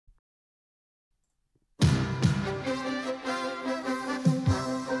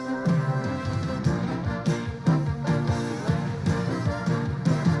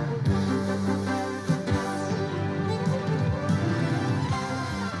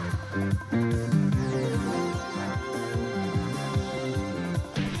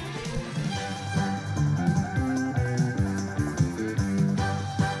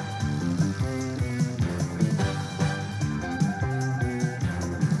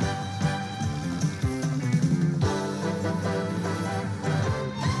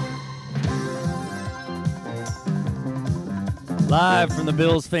Live from the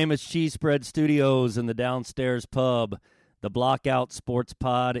Bills' famous cheese spread studios in the downstairs pub, the Blockout Sports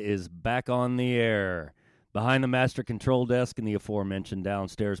Pod is back on the air. Behind the master control desk in the aforementioned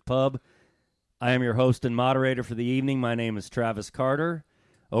downstairs pub, I am your host and moderator for the evening. My name is Travis Carter.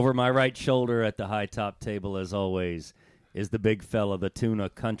 Over my right shoulder at the high top table, as always, is the big fella, the tuna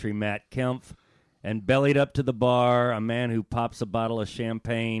country Matt Kempf. And bellied up to the bar, a man who pops a bottle of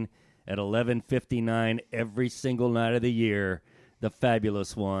champagne at 11:59 every single night of the year, the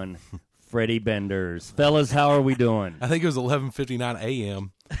fabulous one, Freddie Benders. Fellas, how are we doing? I think it was 11:59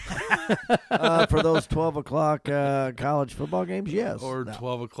 a.m. For those 12 o'clock college football games, yes. Or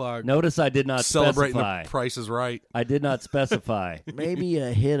 12 o'clock. Notice I did not celebrating specify. The Price is Right. I did not specify. Maybe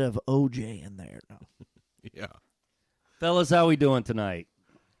a hit of OJ in there. No. Yeah. Fellas, how we doing tonight?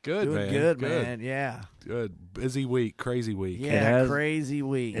 Good, Doing man. good, man. Yeah. Good. Busy week. Crazy week. Yeah, crazy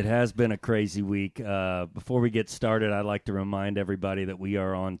week. It has been a crazy week. Before we get started, I'd like to remind everybody that we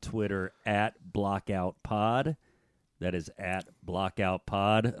are on Twitter at BlockoutPod. That is at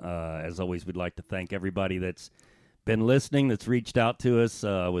BlockoutPod. As always, we'd like to thank everybody that's been listening, that's reached out to us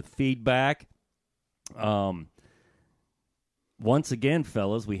with feedback. Once again,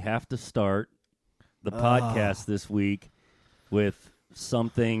 fellas, we have to start the podcast this week with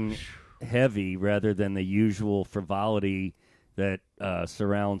something heavy rather than the usual frivolity that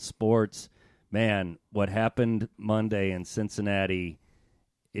surrounds sports. Man, what happened Monday in Cincinnati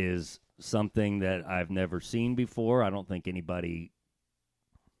is something that I've never seen before. I don't think anybody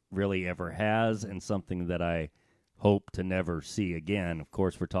really ever has, and something that I hope to never see again. Of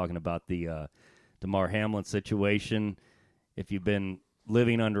course, we're talking about the Damar Hamlin situation. If you've been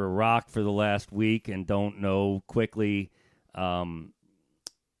living under a rock for the last week and don't know quickly,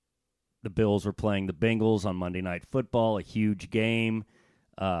 the Bills were playing the Bengals on Monday Night Football, a huge game.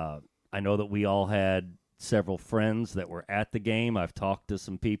 I know that we all had several friends that were at the game. I've talked to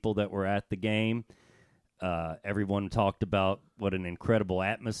some people that were at the game. Everyone talked about what an incredible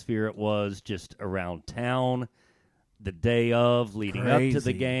atmosphere it was just around town the day of, leading up to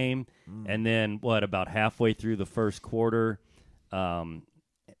the game. And then, about halfway through the first quarter, Hamlin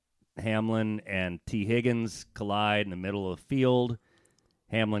and T. Higgins collide in the middle of the field.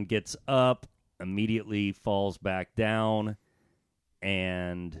 Hamlin gets up, immediately falls back down,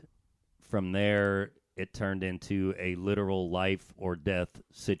 and from there it turned into a literal life or death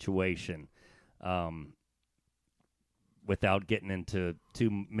situation. Without getting into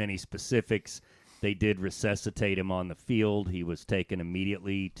too many specifics, they did resuscitate him on the field. He was taken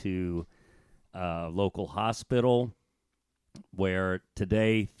immediately to a local hospital, where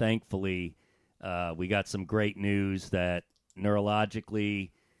today, thankfully, we got some great news that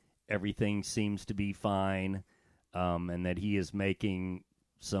neurologically everything seems to be fine, and that he is making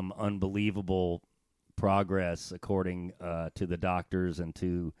some unbelievable progress according to the doctors and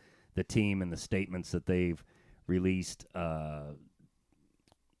to the team and the statements that they've released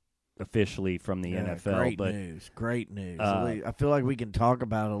officially from the NFL. Great news. I feel like we can talk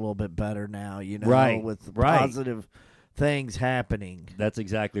about it a little bit better now, with positive things happening. That's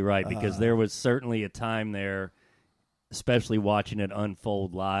exactly right, because there was certainly a time there, especially watching it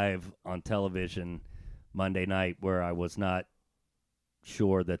unfold live on television Monday night, where I was not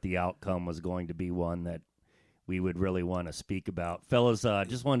sure that the outcome was going to be one that we would really want to speak about. Fellas,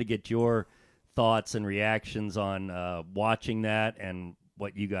 just wanted to get your thoughts and reactions on watching that and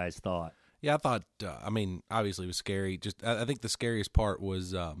what you guys thought. Yeah, I thought, obviously it was scary. I think the scariest part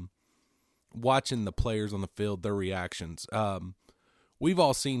was watching the players on the field, their reactions. We've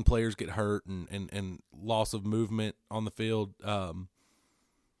all seen players get hurt and loss of movement on the field.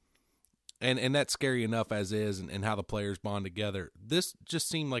 And that's scary enough as is, and how the players bond together. This just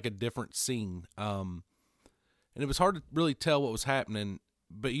seemed like a different scene. And it was hard to really tell what was happening,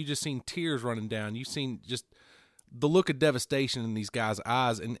 but you just seen tears running down. You seen just the look of devastation in these guys'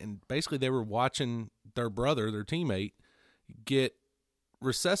 eyes, and basically they were watching their brother, their teammate, get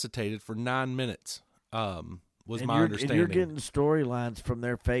resuscitated for 9 minutes. Was my understanding. And you're getting storylines from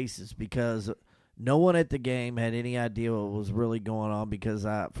their faces, because no one at the game had any idea what was really going on, because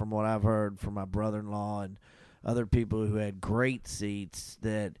from what I've heard from my brother-in-law and other people who had great seats,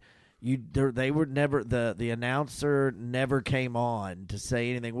 that they were never, the announcer never came on to say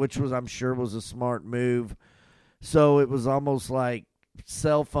anything, which I'm sure was a smart move. So it was almost like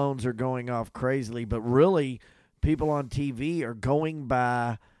cell phones are going off crazily, but really people on TV are going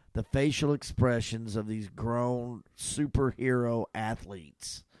by the facial expressions of these grown superhero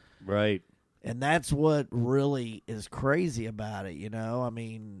athletes. Right. And that's what really is crazy about it,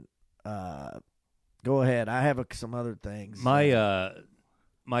 go ahead. I have some other things.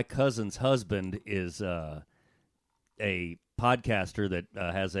 My cousin's husband is a podcaster that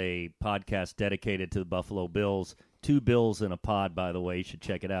has a podcast dedicated to the Buffalo Bills. 2 Bills in a Pod, by the way. You should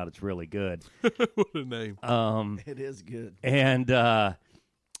check it out. It's really good. What a name. It is good. And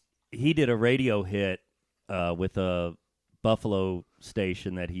he did a radio hit with a Buffalo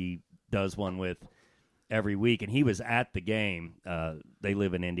station that he does one with every week, and he was at the game. They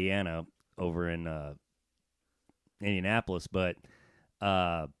live in Indiana, over in Indianapolis, but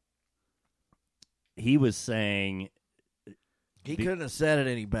he was saying he couldn't have said it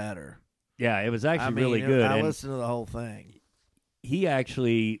any better. Yeah, it was actually really good. I listened to the whole thing. He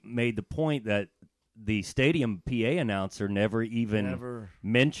actually made the point that the stadium PA announcer never even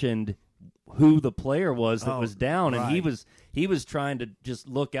mentioned who the player was that was down, right. and he was trying to just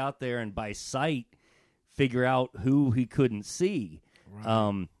look out there and by sight figure out who he couldn't see.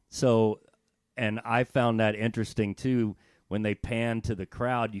 Right. And I found that interesting too. When they panned to the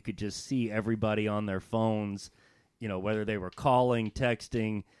crowd, you could just see everybody on their phones, whether they were calling,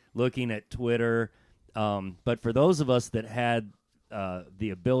 texting, looking at Twitter. But for those of us that had the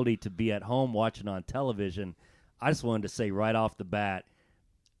ability to be at home watching on television, I just wanted to say right off the bat,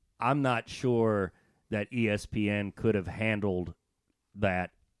 I'm not sure that ESPN could have handled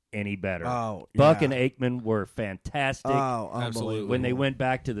that any better. Oh, Buck and Aikman were fantastic. Oh, absolutely. When they went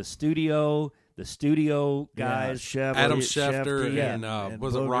back to the studio guys, Adam Schefter and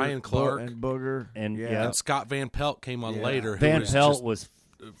was Booger, it Ryan Clark and Booger and Scott Van Pelt came on later. Van Pelt was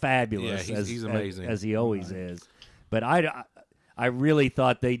fabulous. Yeah, he's amazing as he always is. But I really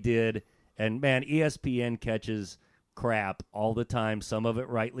thought they did. And man, ESPN catches crap all the time. Some of it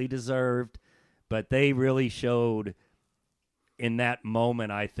rightly deserved, but they really showed in that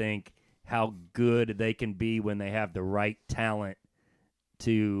moment, I think, how good they can be when they have the right talent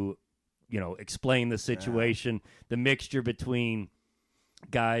to, explain the situation, the mixture between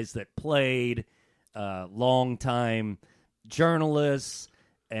guys that played, long-time journalists,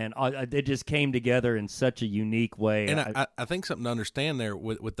 and they just came together in such a unique way. And I think something to understand there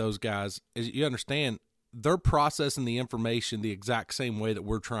with those guys is you understand they're processing the information the exact same way that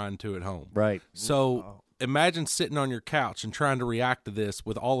we're trying to at home. Right. So imagine sitting on your couch and trying to react to this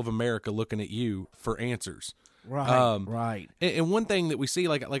with all of America looking at you for answers. Right, right. And one thing that we see,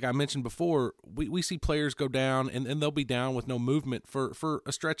 like I mentioned before, we see players go down and they'll be down with no movement for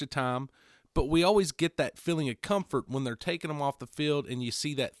a stretch of time, but we always get that feeling of comfort when they're taking them off the field and you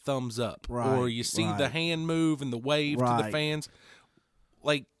see that thumbs up, or you see the hand move and the wave to the fans.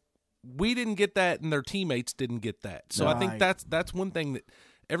 Like, we didn't get that and their teammates didn't get that. So I think that's one thing that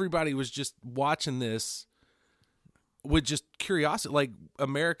everybody was just watching this with just curiosity. Like,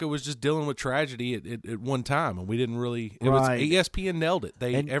 America was just dealing with tragedy at one time, and we didn't really. It was ESPN nailed it.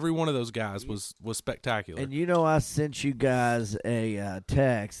 Every one of those guys was spectacular. And I sent you guys a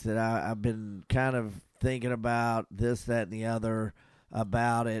text that I've been kind of thinking about this, that, and the other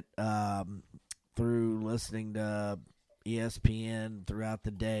about it through listening to ESPN throughout the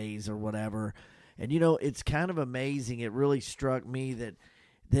days or whatever. And it's kind of amazing. It really struck me that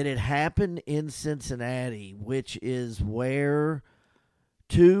it happened in Cincinnati, which is where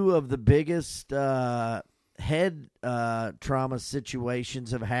 2 of the biggest head trauma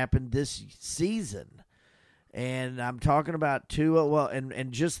situations have happened this season. And I'm talking about 2,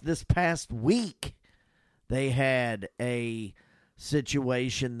 and just this past week, they had a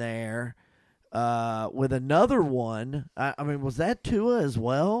situation there with another one. I mean, was that Tua as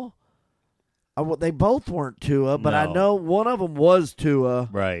well? They both weren't Tua, but I know one of them was Tua.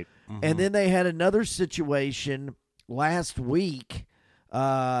 Right. Mm-hmm. And then they had another situation last week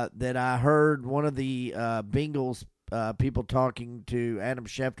that I heard one of the Bengals people talking to, Adam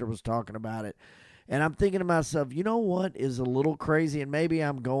Schefter was talking about it. And I'm thinking to myself, you know what is a little crazy, and maybe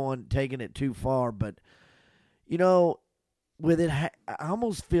I'm taking it too far, but, with it, I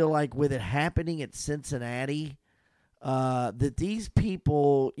almost feel like with it happening at Cincinnati, that these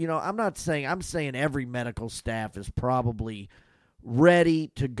people, I'm saying every medical staff is probably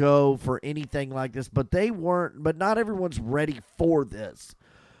ready to go for anything like this, but not everyone's ready for this.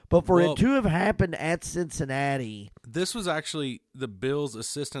 But for it to have happened at Cincinnati. This was actually the Bills'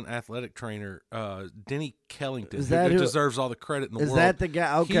 assistant athletic trainer, Denny Kellington, who deserves all the credit in the world. Is that the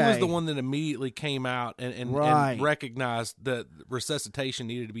guy? Okay. He was the one that immediately came out and recognized that resuscitation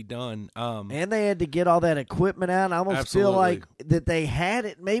needed to be done. And they had to get all that equipment out. I almost feel like that they had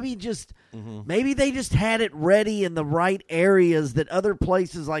it. Maybe they just had it ready in the right areas that other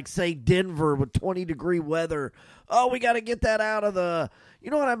places, like, say, Denver with 20-degree weather, oh, we got to get that out of the,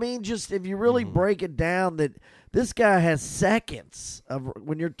 you know what I mean? Just if you really break it down, that this guy has seconds of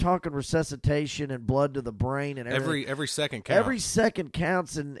when you're talking resuscitation and blood to the brain and everything. Every second counts. Every second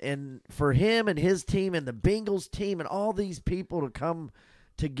counts, and for him and his team and the Bengals team and all these people to come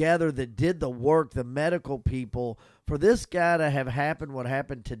together that did the work, the medical people, for this guy to have happened what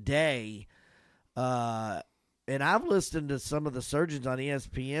happened today. And I've listened to some of the surgeons on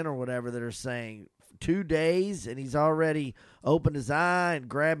ESPN or whatever that are saying 2 days and he's already opened his eye and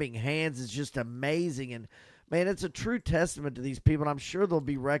grabbing hands is just amazing. And man, it's a true testament to these people. And I'm sure they'll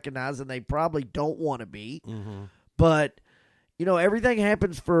be recognized, and they probably don't want to be. Mm-hmm. But, you know, everything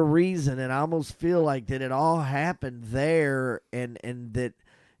happens for a reason, and I almost feel like that it all happened there, and that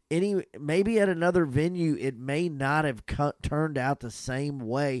maybe at another venue it may not have turned out the same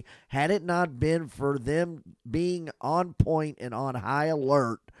way had it not been for them being on point and on high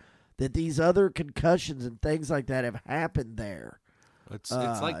alert that these other concussions and things like that have happened there. It's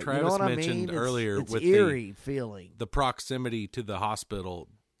like Travis mentioned earlier it's with eerie feeling. The proximity to the hospital,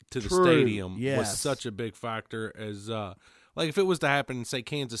 to the True, stadium yes. was such a big factor. As like if it was to happen in, say,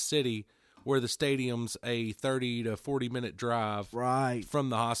 Kansas City, where the stadium's a 30 to 40-minute drive right from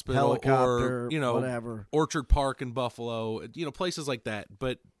the hospital, helicopter, or, you know, whatever. Orchard Park in Buffalo, you know, places like that.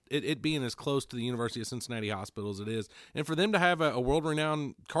 But it being as close to the University of Cincinnati hospital as it is, and for them to have a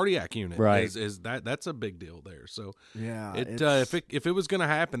world-renowned cardiac unit, right, is that's a big deal there. So yeah, if it was going to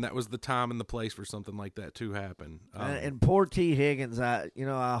happen, that was the time and the place for something like that to happen. And poor T. Higgins, I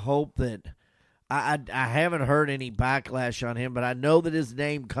hope that I haven't heard any backlash on him, but I know that his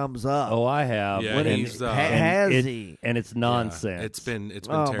name comes up. Oh, I have. Yeah, when he's, has he? And it's nonsense. Yeah, it's been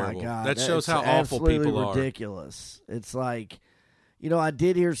oh terrible. My God. That shows how That's awful people are. Ridiculous. It's like, you know, I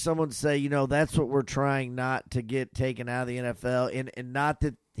did hear someone say, you know, that's what we're trying not to get taken out of the NFL, and not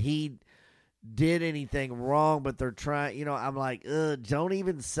that he did anything wrong, but they're trying, you know, I'm like, don't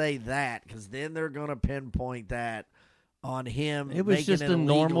even say that, because then they're going to pinpoint that on him. It was just a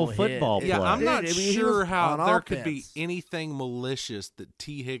normal football play. Yeah, I'm not sure how there could be offense. anything malicious that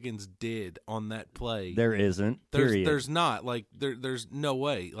T. Higgins did on that play. There isn't. Period. There's not. Like, there's no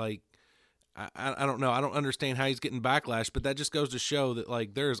way. Like, I don't know. I don't understand how he's getting backlash, but that just goes to show that,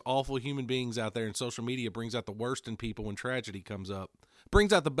 like, there's awful human beings out there, and social media brings out the worst in people when tragedy comes up.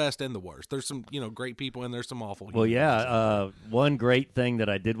 Brings out the best and the worst. There's some, you know, great people, and there's some awful human beings. One great thing that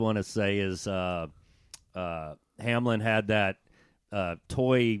I did want to say is Hamlin had that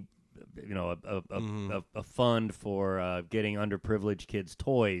toy, you know, a fund for getting underprivileged kids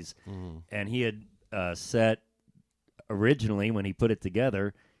toys, and he had set originally, when he put it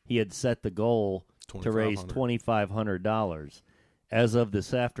together, he had set the goal to raise $2,500. As of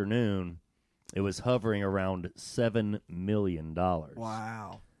this afternoon, it was hovering around $7 million.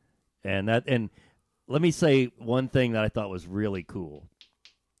 Wow! And let me say one thing that I thought was really cool.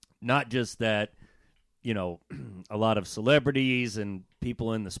 Not just that, you know, a lot of celebrities and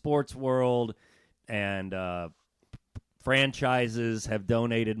people in the sports world and franchises have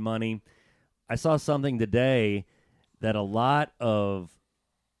donated money. I saw something today that a lot of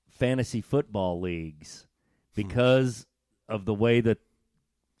fantasy football leagues, because of the way that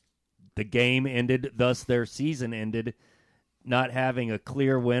the game ended, thus their season ended, not having a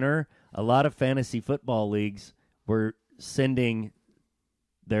clear winner, a lot of fantasy football leagues were sending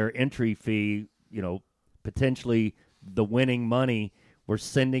their entry fee, you know, potentially the winning money, were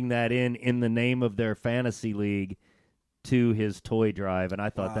sending that in the name of their fantasy league to his toy drive, and I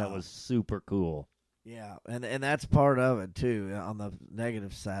thought that was super cool. Yeah, and that's part of it, too, on the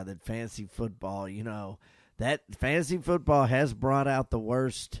negative side, that fantasy football, you know, that fantasy football has brought out the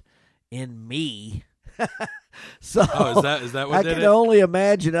worst in me. So is that what I did can it? only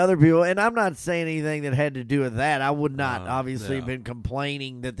imagine other people, and I'm not saying anything that had to do with that. I would not obviously been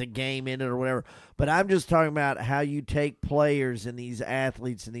complaining that the game ended or whatever, but I'm just talking about how you take players and these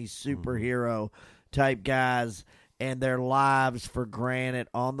athletes and these superhero type guys and their lives for granted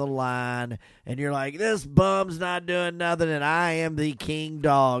on the line, and you're like, this bum's not doing nothing, and I am the king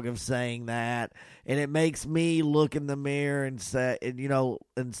dog of saying that, and it makes me look in the mirror and say, you know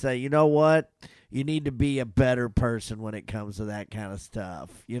what? You need to be a better person when it comes to that kind of stuff,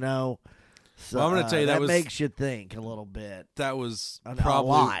 you know? So I'm going to tell you that makes you think a little bit. That was a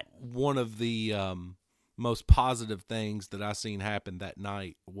probably lot. one of the most positive things that I seen happen that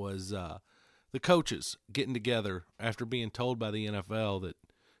night was the coaches getting together after being told by the NFL that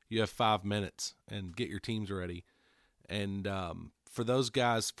you have 5 minutes and get your teams ready. And for those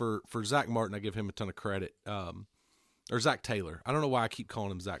guys, for Zach Martin, I give him a ton of credit. Or Zach Taylor. I don't know why I keep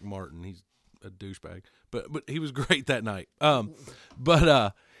calling him Zach Martin. He's a douchebag. But he was great that night.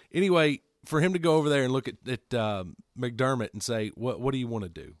 Anyway, for him to go over there and look at McDermott and say, what do you want to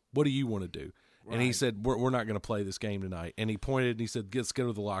do? What do you want to do? Right. And he said, we're not going to play this game tonight. And he pointed and he said, let's go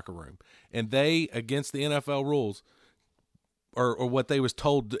to the locker room. And they, against the NFL rules, or what they was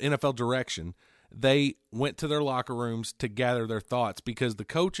told, the NFL direction, they went to their locker rooms to gather their thoughts, because the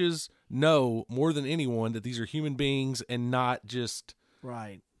coaches know more than anyone that these are human beings and not just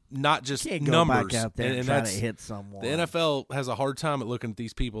not just can't numbers. Go back out there and try to hit someone. The NFL has a hard time at looking at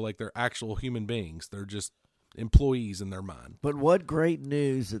these people like they're actual human beings. They're just employees in their mind. But what great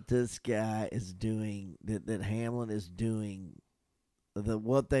news that this guy is doing, that Hamlin is doing,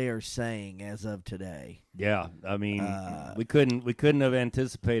 what they are saying as of today. Yeah, I mean, we couldn't have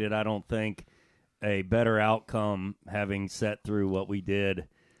anticipated, I don't think, a better outcome having sat through what we did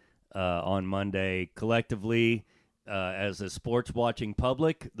on Monday collectively as a sports watching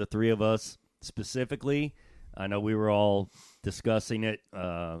public, the three of us specifically. I know we were all discussing it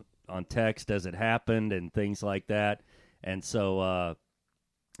on text as it happened and things like that. And so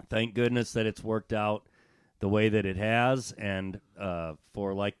thank goodness that it's worked out the way that it has. And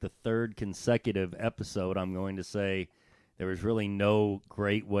for like the third consecutive episode, I'm going to say there was really no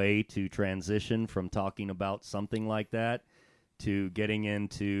great way to transition from talking about something like that to getting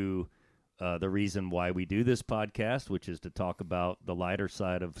into the reason why we do this podcast, which is to talk about the lighter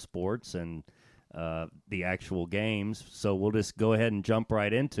side of sports and the actual games. So we'll just go ahead and jump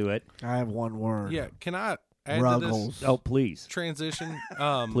right into it. I have one word. Yeah, can I add Ruggles. to this? Oh, please. Transition?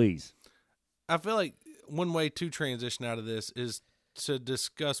 Please. I feel like one way to transition out of this is to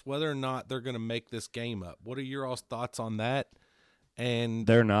discuss whether or not they're going to make this game up. What are your all's thoughts on that? And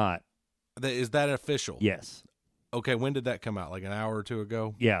they're not. Is that official? Yes. Okay, when did that come out? Like an hour or two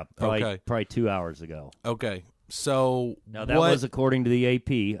ago? Yeah, probably 2 hours ago. Okay, so now that was according to the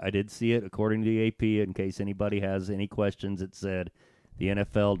AP. I did see it according to the AP. In case anybody has any questions, it said the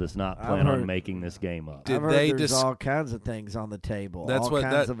NFL does not plan on making this game up. I've heard there's all kinds of things on the table. That's all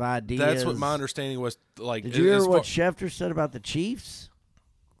kinds of ideas. That's what my understanding was. Like, did you hear what Schefter said about the Chiefs?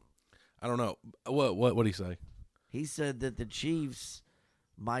 I don't know. What did he say? He said that the Chiefs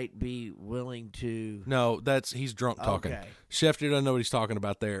might be willing to. No, he's drunk talking. Okay. Schefter doesn't know what he's talking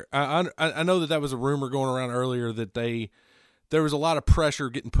about there. I know that was a rumor going around earlier that there was a lot of pressure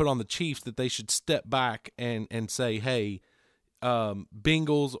getting put on the Chiefs that they should step back and say, hey,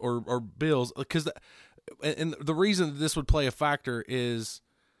 Bengals or Bills, because and the reason that this would play a factor is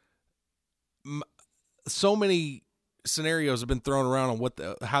so many scenarios have been thrown around on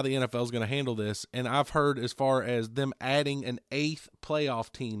how the NFL is going to handle this, and I've heard as far as them adding an 8th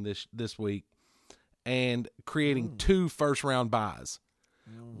playoff team this week and creating 2 first-round buys,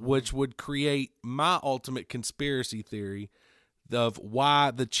 which would create my ultimate conspiracy theory of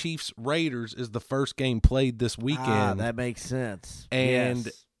why the Chiefs-Raiders is the first game played this weekend. That makes sense. And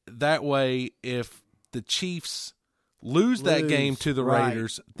that way, if the Chiefs lose that game to the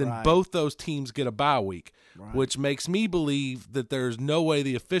Raiders, then both those teams get a bye week, which makes me believe that there's no way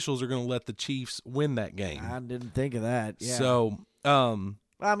the officials are going to let the Chiefs win that game. I didn't think of that. Yeah. So,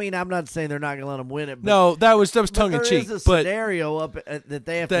 I mean, I'm not saying they're not going to let them win it. But, no, that was tongue in cheek. There is a scenario that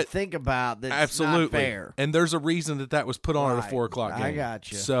they have to think about that's absolutely not fair. And there's a reason that was put on at a 4 o'clock game. I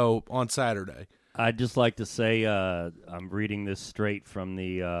got you. So on Saturday, I'd just like to say I'm reading this straight from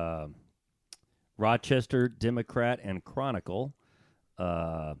the Rochester Democrat and Chronicle.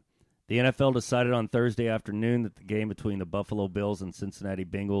 The NFL decided on Thursday afternoon that the game between the Buffalo Bills and Cincinnati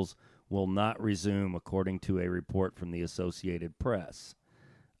Bengals will not resume, according to a report from the Associated Press.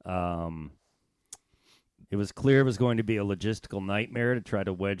 It was clear it was going to be a logistical nightmare to try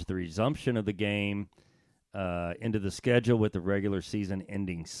to wedge the resumption of the game into the schedule with the regular season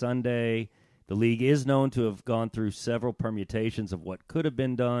ending Sunday. The league is known to have gone through several permutations of what could have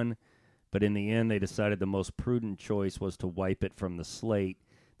been done, but in the end they decided the most prudent choice was to wipe it from the slate.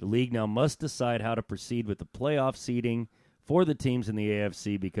 The league now must decide how to proceed with the playoff seeding for the teams in the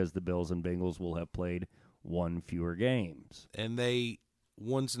AFC because the Bills and Bengals will have played 1 fewer games. And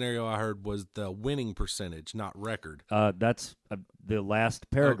one scenario I heard was the winning percentage, not record. That's the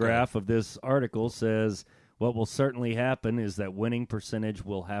last paragraph of this article says, what will certainly happen is that winning percentage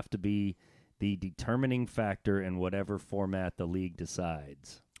will have to be the determining factor in whatever format the league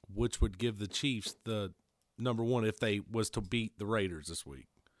decides. Which would give the Chiefs the number one if they was to beat the Raiders this week.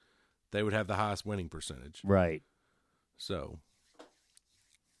 They would have the highest winning percentage. Right. So.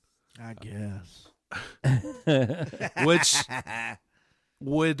 I guess. Which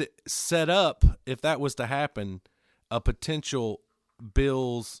would set up, if that was to happen, a potential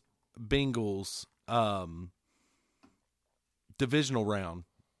Bills-Bengals divisional round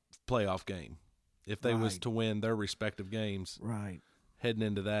playoff game. If they was to win their respective games. Right. heading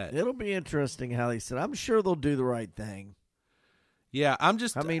into that. It'll be interesting how they said. I'm sure they'll do the right thing. Yeah, I'm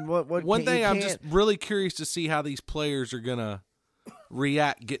just. I mean, what one thing I'm just really curious to see how these players are gonna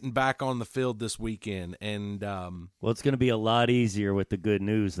react getting back on the field this weekend, and well, it's going to be a lot easier with the good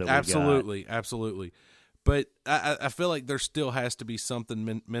news that we got. Absolutely. But I feel like there still has to be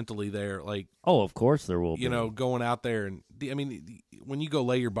something mentally there, like of course there will be. Going out there and when you go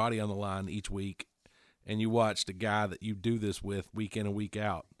lay your body on the line each week, and you watch the guy that you do this with week in and week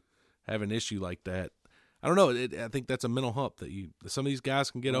out have an issue like that. I don't know. I think that's a mental hump that some of these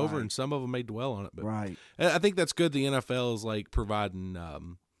guys can get over, and some of them may dwell on it. But I think that's good. The NFL is like providing,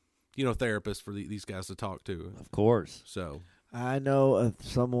 therapists for these guys to talk to. Of course. So I know of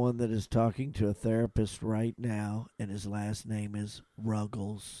someone that is talking to a therapist right now, and his last name is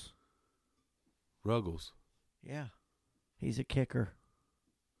Ruggles. Ruggles. Yeah, he's a kicker.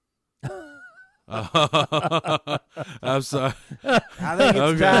 I'm sorry. I think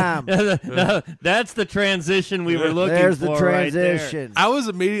it's time. That's the transition we were looking There's for. There's the transition. Right there. I was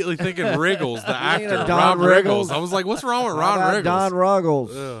immediately thinking Wriggles, the actor, Don Ron Riggles. I was like, "What's wrong with Ron Riggles?" Don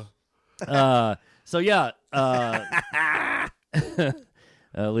Ruggles.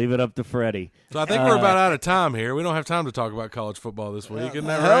 Leave it up to Freddie. So I think we're about out of time here. We don't have time to talk about college football this week. Isn't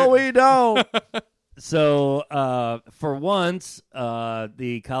that right? Hell, we don't. So, for once,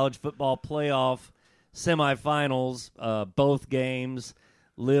 the college football playoff semifinals, both games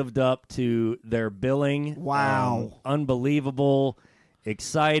lived up to their billing. Wow. Unbelievable,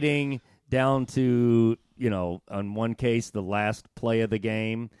 exciting, down to, in one case, the last play of the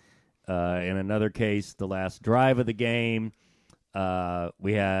game. In another case, the last drive of the game.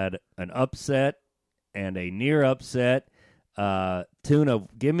 We had an upset and a near upset. Tuna,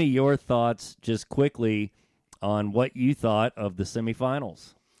 give me your thoughts just quickly on what you thought of the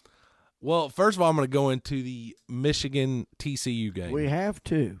semifinals. Well, first of all, I'm going to go into the Michigan TCU game. We have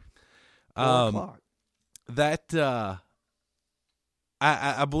to. 4 o'clock. That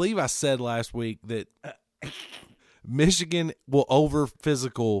I believe I said last week that Michigan will over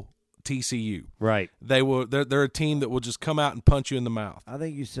physical TCU. Right. They're a team that will just come out and punch you in the mouth. I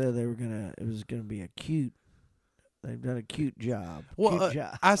think you said it was gonna be a cute. They've done a cute job. Well,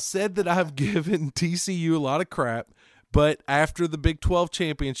 I said that I've given TCU a lot of crap, but after the Big 12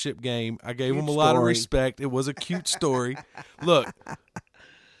 championship game, I gave them a lot of respect. It was a cute story. Look,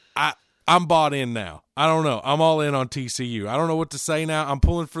 I'm bought in now. I don't know. I'm all in on TCU. I don't know what to say now. I'm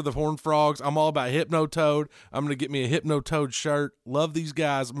pulling for the Horned Frogs. I'm all about Hypno-Toad. I'm going to get me a Hypno-Toad shirt. Love these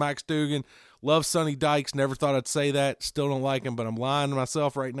guys. Max Dugan. Love Sonny Dykes. Never thought I'd say that. Still don't like him, but I'm lying to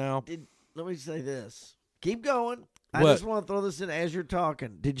myself right now. Let me say this. Keep going. What? I just want to throw this in as you're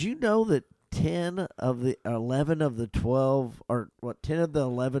talking. Did you know that 10 of the 11 of the 12, or 10 of the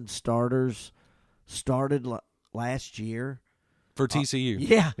 11 starters started last year? For TCU.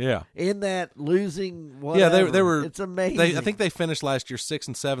 Yeah. In that losing whatever. Yeah, they were. It's amazing. I think they finished last year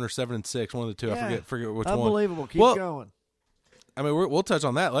 6-7 or 7-6, one of the two. Yeah. I forget which one. Unbelievable. Keep going. I mean, we'll touch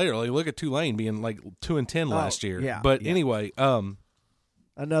on that later. Like, look at Tulane being like 2-10 last year. Yeah. But anyway,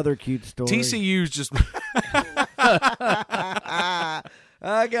 another cute story. TCU's just.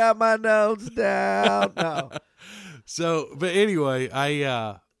 I got my notes down. No. So, but anyway,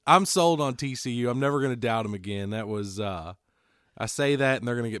 I'm sold on TCU. I'm never going to doubt them again. That was. I say that, and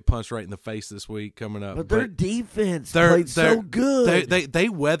they're going to get punched right in the face this week coming up. But their defense played so good. They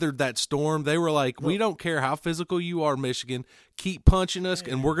weathered that storm. They were like, we don't care how physical you are, Michigan. Keep punching us,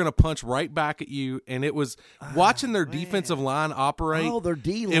 and we're going to punch right back at you. And it was watching their defensive line operate. Oh, their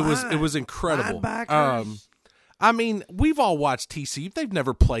D-line. It was incredible. Linebackers. I mean, we've all watched TCU. They've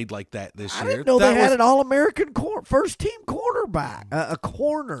never played like that this year. I didn't know they had an All-American first-team quarterback, a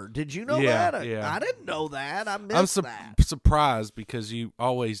corner. Did you know that? Yeah. I didn't know that. I missed that. I'm surprised because you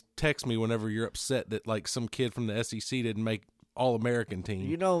always text me whenever you're upset that like some kid from the SEC didn't make All-American team.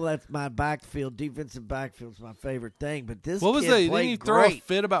 You know that's my backfield. Defensive backfield's my favorite thing. But this what was kid that? played Didn't you throw a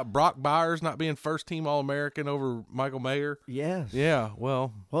fit about Brock Byers not being first-team All-American over Michael Mayer? Yes. Yeah.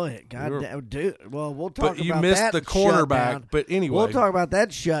 Well. Goddamn, dude. Well, we'll talk about that. But you missed the cornerback. Shutdown. But anyway, we'll talk about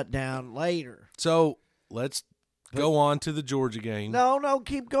that shutdown later. So let's go on to the Georgia game. No,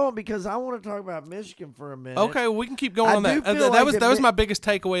 keep going because I want to talk about Michigan for a minute. Okay, well, we can keep going on that. That was my biggest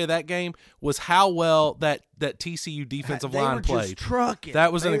takeaway of that game was how well that TCU defensive line played. Just trucking.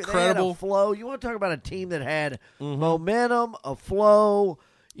 That was an incredible they had a flow. You want to talk about a team that had momentum, a flow.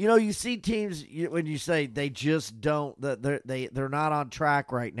 You know, you see teams when you say they just don't. They're not on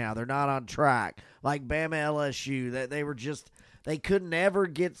track right now. They're not on track like Bama, LSU. That they were just. They could never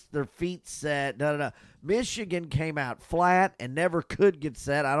get their feet set. Michigan came out flat and never could get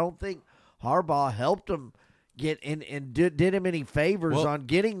set. I don't think Harbaugh helped them did him any favors on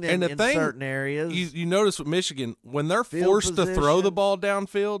getting them in certain areas. You notice with Michigan, when they're Field forced to throw position. the ball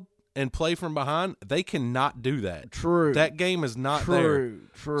downfield and play from behind, they cannot do that. True. That game is not there.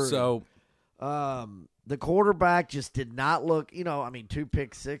 True. So the quarterback just did not look, 2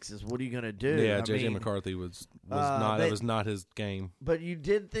 pick sixes. What are you going to do? yeah, J.J. McCarthy was not. It was not his game. But you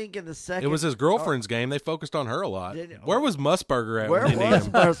did think in the second. It was his girlfriend's game. They focused on her a lot. Where was Musburger at? Where when they was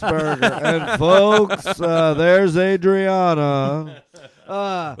needed him? Musburger? And folks, there's Adriana.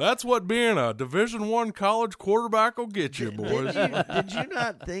 That's what being a Division I college quarterback will get you, boys. Did you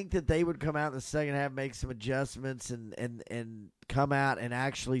not think that they would come out in the second half, make some adjustments, and come out and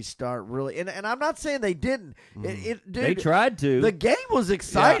actually start really? And I'm not saying they didn't. Dude, they tried to. The game was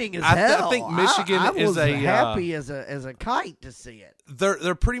exciting as hell. I think Michigan I is was a happy as a kite to see it.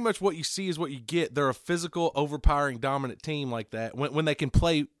 They're pretty much what you see is what you get. They're a physical, overpowering, dominant team like that when they can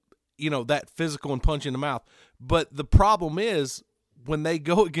play, that physical and punch in the mouth. But the problem is, when they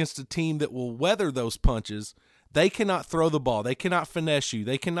go against a team that will weather those punches, they cannot throw the ball. They cannot finesse you.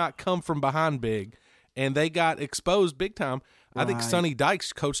 They cannot come from behind big. And they got exposed big time. Right. I think Sonny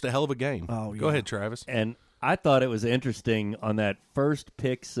Dykes coached a hell of a game. Oh, Go ahead, Travis. And I thought it was interesting on that first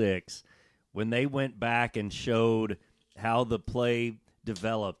pick six when they went back and showed how the play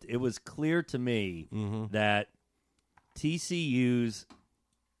developed. It was clear to me that TCU's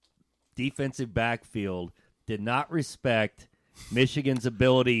defensive backfield did not respect Michigan's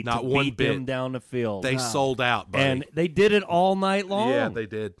ability Not to one beat bit. them down the field. They sold out, buddy. And they did it all night long. Yeah, they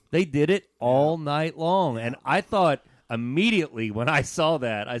did. They did it all night long. And I thought immediately when I saw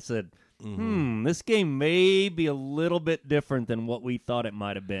that, I said, this game may be a little bit different than what we thought it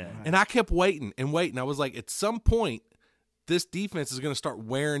might have been. And I kept waiting and waiting. I was like, at some point, this defense is going to start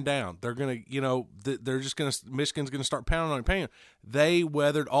wearing down. They're going to, they're just going to, Michigan's going to start pounding on and pounding. They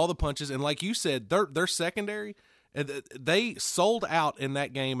weathered all the punches. And like you said, their secondary, they sold out in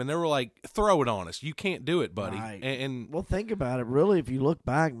that game, and they were like, throw it on us. You can't do it, buddy. Right. And well, think about it. Really, if you look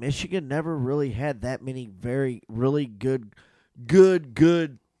back, Michigan never really had that many really good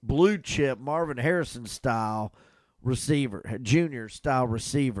blue chip Marvin Harrison style junior style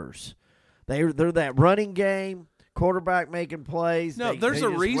receivers. They're that running game. Quarterback making plays. No, there's a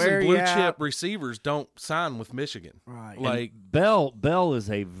reason blue chip receivers don't sign with Michigan. Right. Like Bell is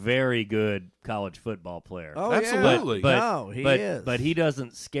a very good college football player. Oh, absolutely. But he is. But he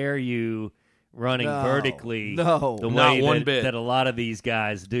doesn't scare you running vertically the Not way one bit. that a lot of these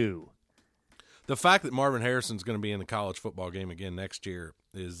guys do. The fact that Marvin Harrison's going to be in the college football game again next year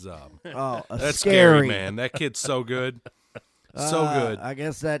is that's scary, man. That kid's so good. So good. I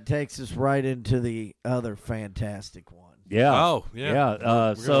guess that takes us right into the other fantastic one. Yeah. Oh,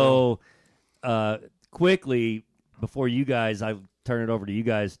 yeah. Quickly, before you guys, I turn it over to you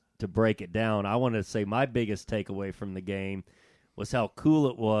guys to break it down, I want to say my biggest takeaway from the game was how cool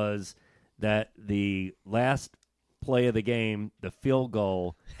it was that the last play of the game, the field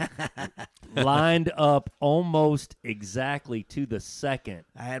goal, lined up almost exactly to the second.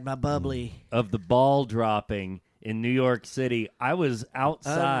 I had my bubbly. Of the ball dropping in New York City. I was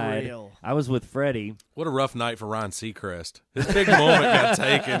outside. Unreal. I was with Freddie. What a rough night for Ryan Seacrest. His big moment got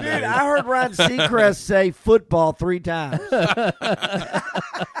taken, Dude, dude. I heard Ryan Seacrest say football 3 times.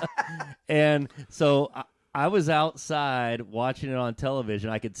 And so I was outside watching it on television.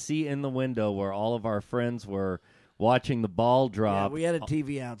 I could see in the window where all of our friends were watching the ball Yeah, drop. we had a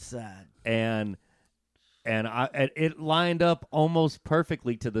TV outside. And it lined up almost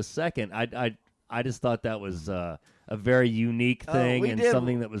perfectly to the second. I just thought that was a very unique thing and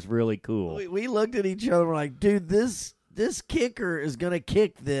something that was really cool. We looked at each other and we're like, dude, this kicker is going to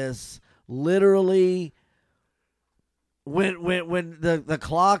kick this literally when the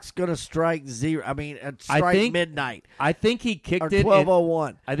clock's going to strike zero. I mean, strike midnight. I think he kicked it. Or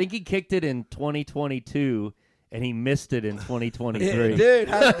 12:01. I think he kicked it in 2022. And he missed it in 2023. Dude,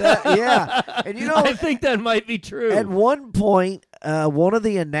 yeah. And I think that might be true. At one point, one of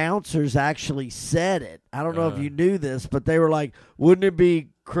the announcers actually said it. I don't know if you knew this, but they were like, wouldn't it be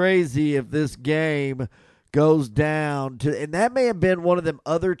crazy if this game goes down to, and that may have been one of them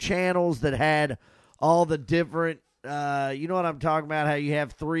other channels that had all the different, you know what I'm talking about, how you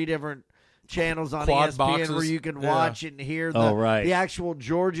have 3 different channels on Quad ESPN boxes. where you can watch it and hear the actual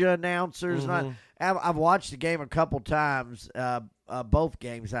Georgia announcers. Mm-hmm. I've watched the game a couple times, both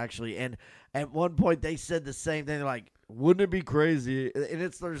games actually, and at one point they said the same thing. They're like, wouldn't it be crazy? And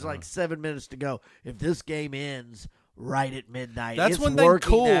there's like 7 minutes to go. If this game ends right at midnight, that's it's one thing working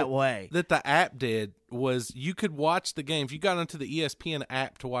cool that way. That the app did was you could watch the game. If you got onto the ESPN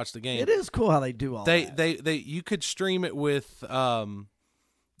app to watch the game, It is cool how they do all that. You could stream it with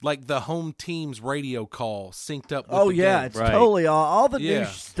like the home team's radio call synced up with Oh the yeah, game. it's Right. totally all the Yeah. new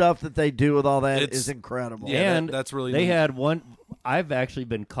stuff that they do with all that It's- is incredible. Yeah, and that's really they neat. had one. I've actually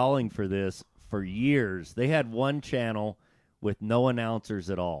been calling for this for years. They had one channel with no announcers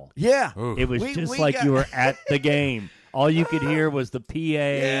at all. Yeah. Ooh. It was We just like got- you were at the game. All you could hear was the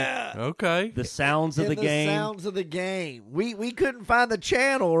PA, Yeah. Okay. the sounds of And the game. sounds of the game. We couldn't find the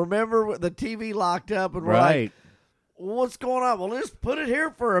channel. Remember, the TV locked up, and we're like, Right. what's going on? Well, let's put it here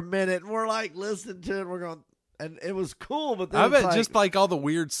for a minute. And we're like listening to it. And we're going, and it was cool. But then I it's bet like, just like all the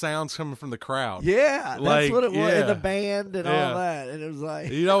weird sounds coming from the crowd. yeah, that's like, what it was. yeah. And the band and Yeah. all that. And it was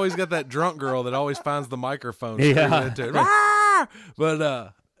like, You always got that drunk girl that always finds the microphone. Yeah. screaming into it. "Ah!"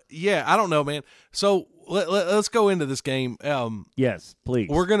 But yeah, I don't know, man. So let's go into this game. Yes, please.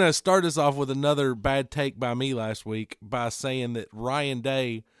 We're gonna start us off with another bad take by me last week by saying that Ryan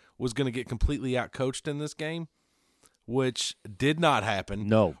Day was gonna get completely outcoached in this game, which did not happen.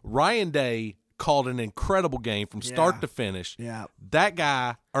 No. Ryan Day called an incredible game from start Yeah. to finish. yeah, That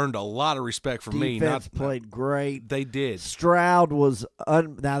guy earned a lot of respect from me. defense played great. They did. Stroud was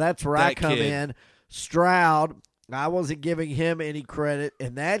now that's where I That come kid. in. Stroud, I wasn't giving him any credit,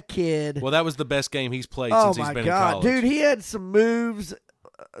 and that kid. Well, that was the best game he's played Oh since he's my been God, in college. dude! He had some moves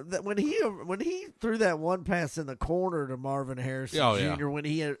that when he threw that one pass in the corner to Marvin Harrison Oh, yeah. Jr. when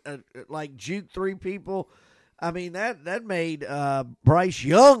he had like juked three people. I mean that made Bryce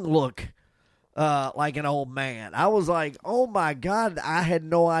Young look like an old man. I was like, oh my God, I had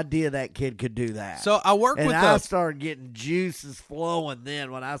no idea that kid could do that. So I work and with I a started getting juices flowing.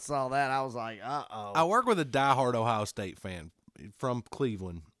 Then when I saw that, I was like, I work with a diehard Ohio State fan from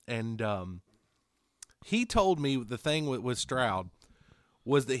Cleveland, and he told me the thing with Stroud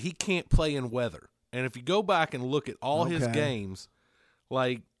was that he can't play in weather. And if you go back and look at all his Okay. games,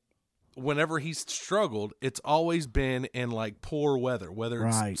 like whenever he's struggled, it's always been in like poor weather, whether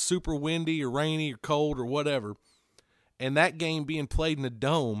it's Right. super windy or rainy or cold or whatever. And that game being played in a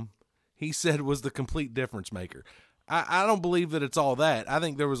dome, he said was the complete difference maker. I don't believe that it's all that. I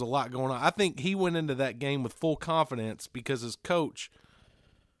think there was a lot going on. I think he went into that game with full confidence because his coach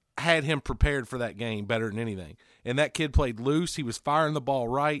had him prepared for that game better than anything. And that kid played loose. He was firing the ball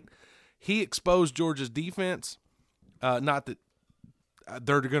right. He exposed Georgia's defense. Not that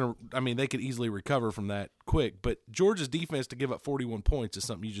they're going to – I mean, they could easily recover from that quick. But Georgia's defense to give up 41 points is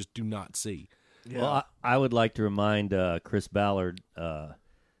something you just do not see. Yeah. Well, I would like to remind Chris Ballard,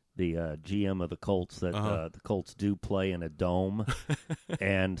 the GM of the Colts, that the Colts do play in a dome.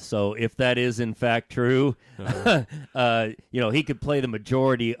 And so if that is in fact true, he could play the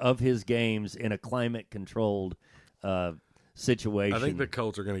majority of his games in a climate-controlled situation. I think the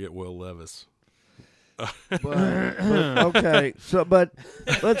Colts are going to get Will Levis. okay, but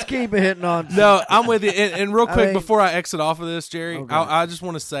let's keep hitting on. No, I'm with you. And real quick, mean- before I exit off of this, Jerry, Okay. I just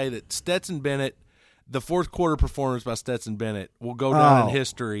want to say that Stetson Bennett, the fourth quarter performance by Stetson Bennett, will go down in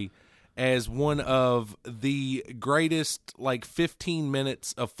history as one of the greatest, 15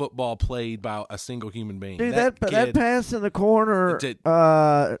 minutes of football played by a single human being. Dude, that pass in the corner Did-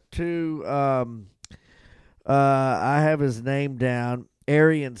 I have his name down,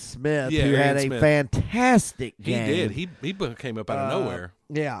 Arian Smith, Yeah, who had Arian a Smith. fantastic He game. did. He came up out of nowhere.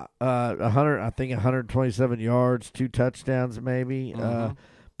 Yeah, 127 yards, 2 touchdowns maybe, Mm-hmm.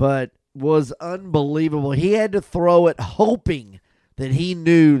 but was unbelievable. He had to throw it hoping that he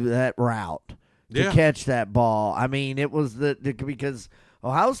knew that route to Yeah. catch that ball. I mean, it was because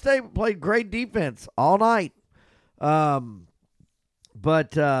Ohio State played great defense all night. But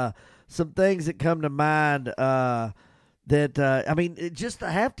some things that come to mind just the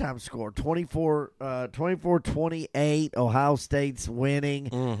halftime score, 24-28, Ohio State's winning.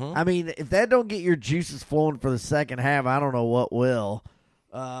 Mm-hmm. I mean, if that don't get your juices flowing for the second half, I don't know what will.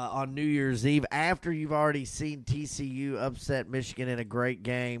 On New Year's Eve, after you've already seen TCU upset Michigan in a great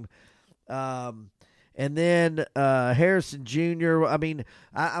game. And then Harrison Jr., I mean,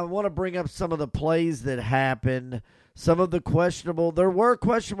 I want to bring up some of the plays that happened. Some of the there were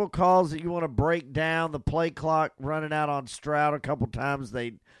questionable calls that you want to break down. The play clock running out on Stroud a couple times.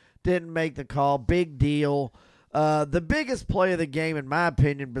 They didn't make the call. Big deal. The biggest play of the game, in my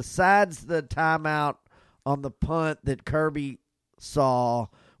opinion, besides the timeout on the punt that Kirby saw,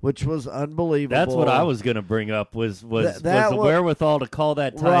 which was unbelievable. That's what I was going to bring up was that the was- wherewithal to call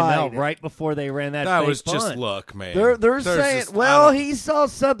that timeout Right. right before they ran that That fake was just punt. luck, man. They're There's saying, just- I well, don't- he saw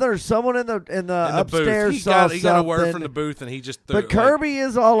something, or someone in the in the upstairs booth. saw He got a word something. from the booth, and he just threw But it, Kirby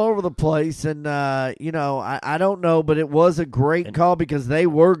is all over the place, and I don't know, but it was a great call because they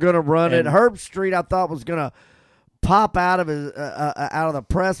were going to run it. and- Herb Street, I thought, was going to pop out of the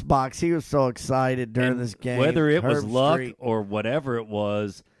press box. He was so excited during this game. Whether it was Herb luck Street. or whatever it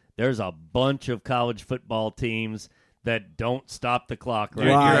was, there's a bunch of college football teams that don't stop the clock You're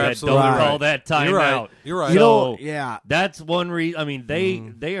that don't absolutely call right. that timeout. You're right. You're right. So yeah, that's one reason. I mean,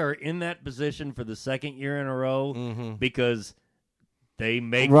 they are in that position for the second year in a row because they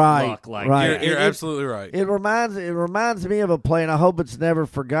make luck like that. You're absolutely right. It reminds me of a play, and I hope it's never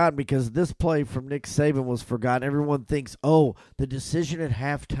forgotten because this play from Nick Saban was forgotten. Everyone thinks, oh, the decision at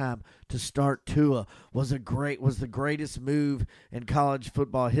halftime to start Tua was the greatest move in college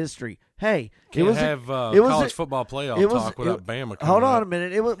football history. Hey, Can't have college football playoff talk without Bama coming Hold on up. a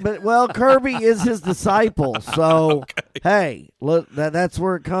minute. Kirby is his disciple, so hey, look, that's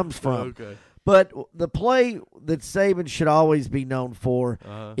where it comes from. Okay. But the play that Saban should always be known for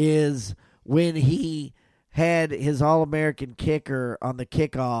is when he had his All-American kicker on the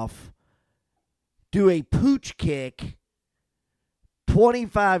kickoff do a pooch kick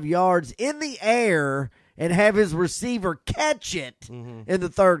 25 yards in the air and have his receiver catch it in the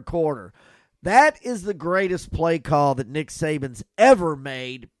third quarter. That is the greatest play call that Nick Saban's ever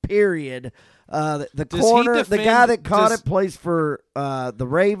made, period. The guy that caught it plays for the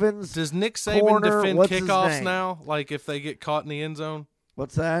Ravens. Does Nick Saban defend kickoffs now? Like if they get caught in the end zone?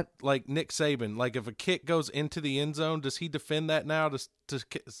 What's that? Like Nick Saban, like if a kick goes into the end zone, does he defend that now to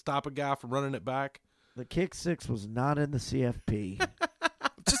stop a guy from running it back? The kick six was not in the CFP.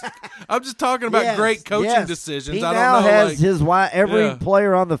 I'm just talking about great coaching decisions. He I now don't know, has every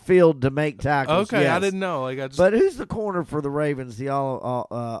player on the field to make tackles. Okay, yes. I didn't know. But who's the corner for the Ravens? The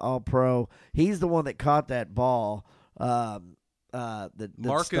all pro. He's the one that caught that ball. Marcus.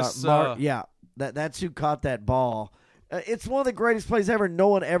 That's who caught that ball. It's one of the greatest plays ever. No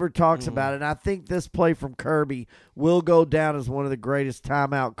one ever talks about it. And I think this play from Kirby will go down as one of the greatest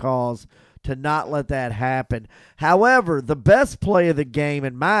timeout calls to not let that happen. However, the best play of the game,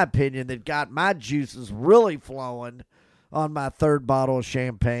 in my opinion, that got my juices really flowing on my third bottle of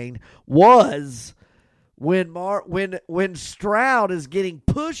champagne was when Stroud is getting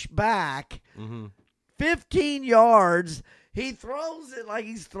pushed back 15 yards. He throws it like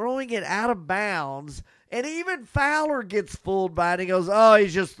he's throwing it out of bounds, and even Fowler gets fooled by it. He goes, oh,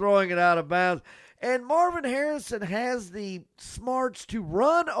 he's just throwing it out of bounds. And Marvin Harrison has the smarts to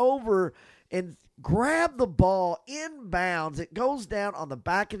run over and grab the ball inbounds. It goes down on the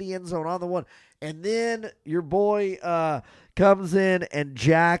back of the end zone on the one. And then your boy comes in and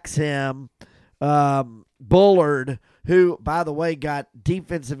jacks him. Bullard, who, by the way, got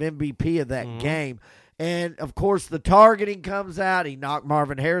defensive MVP of that game. And, of course, the targeting comes out. He knocked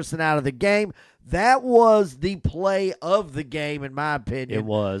Marvin Harrison out of the game. That was the play of the game, in my opinion. It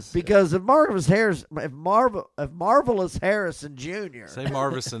was. Because if Marvelous Harrison Jr. Say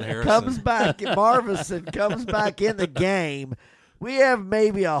Marvison Harrison. comes back in the game, we have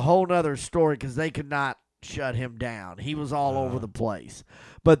maybe a whole nother story because they could not shut him down. He was all over the place.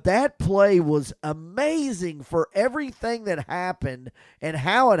 But that play was amazing for everything that happened and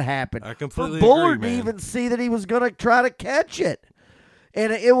how it happened. I completely for Bullard agree, man. to even see that he was going to try to catch it.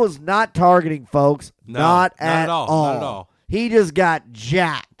 And it was not targeting, folks. No, not at all. Not at all. He just got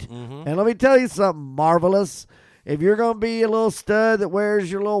jacked. And let me tell you something marvelous. If you're going to be a little stud that wears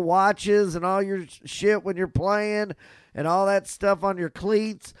your little watches and all your shit when you're playing and all that stuff on your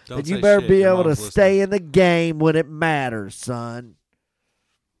cleats, then you better be able to stay in the game when it matters, son.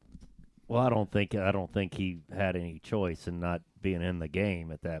 Well, I don't think he had any choice in not being in the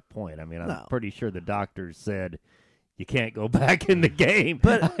game at that point. I mean, I'm pretty sure the doctors said you can't go back in the game.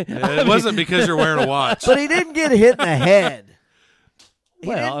 But it wasn't because you're wearing a watch. But he didn't get hit in the head. He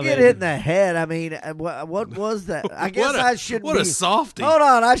Well, didn't get hit in the head. I mean, what was that? I guess I shouldn't What a softy. Hold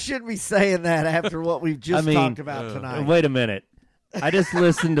on, I shouldn't be saying that after what we've just talked about tonight. Wait a minute. I just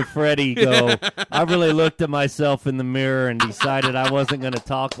listened to Freddie go, I really looked at myself in the mirror and decided I wasn't going to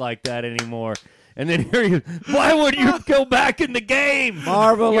talk like that anymore. And then here you, why would you go back in the game?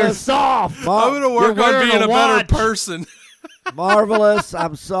 Marvelous. You're soft. I'm going to work on being a better person. Marvelous.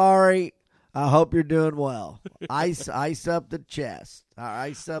 I'm sorry. I hope you're doing well. Ice up the chest.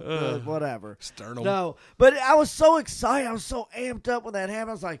 Ice up the whatever. Sternum. No, but I was so excited. I was so amped up when that happened.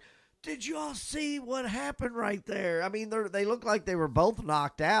 I was like, did you all see what happened right there? I mean, they looked like they were both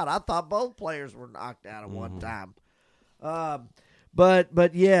knocked out. I thought both players were knocked out at one time.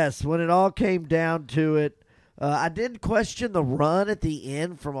 But yes, when it all came down to it, I did question the run at the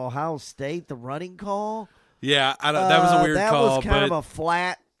end from Ohio State, the running call. Yeah, that was a weird call. That was kind of a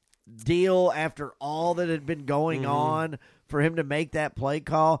flat deal after all that had been going on for him to make that play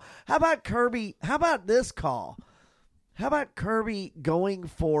call. How about Kirby? How about this call? How about Kirby going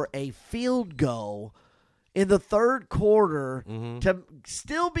for a field goal in the third quarter Mm-hmm. to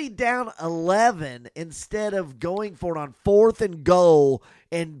still be down 11 instead of going for it on 4th and goal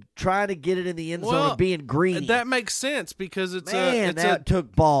and trying to get it in the end zone and being greedy. That makes sense because that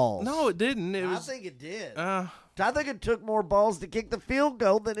took balls. No, it didn't. I think it did. I think it took more balls to kick the field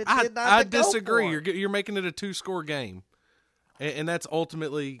goal than it did not I to go disagree. for it. You're making it a 2-score game, and that's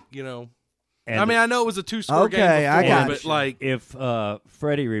ultimately, And I mean, I know it was a 2-score game Okay, before, I got but you. like, if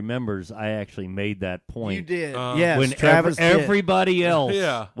Freddie remembers, I actually made that point. You did. Uh, Yes, when Travis did. everybody else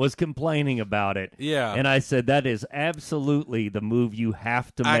Yeah. was complaining about it. Yeah. And I said, that is absolutely the move you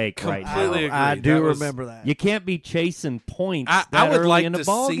have to I make right completely now. I agree. do That was- remember that. You can't be chasing points I that would early like in the to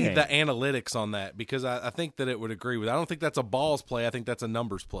ball see game. the analytics on that because I think that it would agree with. I don't think that's a balls play. I think that's a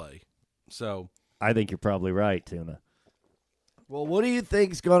numbers play. So I think you're probably right, Tuna. Well, what do you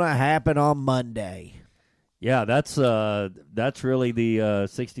think's going to happen on Monday? Yeah, that's really the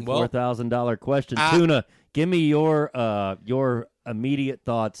 $64,000 question. Tuna, give me your immediate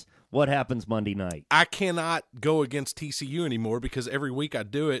thoughts. What happens Monday night? I cannot go against TCU anymore because every week I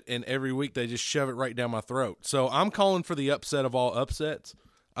do it, and every week they just shove it right down my throat. So I'm calling for the upset of all upsets.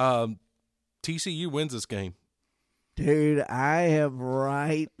 TCU wins this game. Dude, I am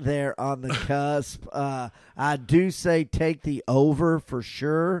right there on the cusp. I do say take the over for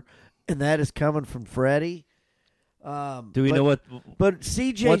sure, and that is coming from Freddie. Do we know what? But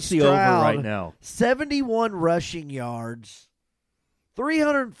C.J. What's the Stroud, over right now? 71 rushing yards,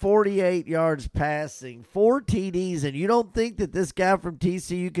 348 yards passing, 4 TDs, and you don't think that this guy from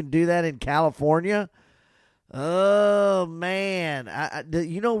TCU can do that in California? Oh, man.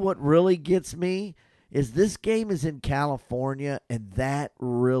 You know what really gets me is this game is in California, and that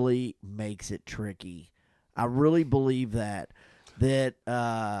really makes it tricky. I really believe that.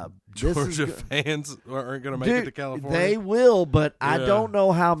 Georgia fans aren't going to make it to California. They will, but I Yeah. don't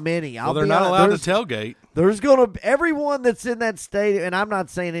know how many. Well, they're not allowed to tailgate. There's going to everyone that's in that stadium, and I'm not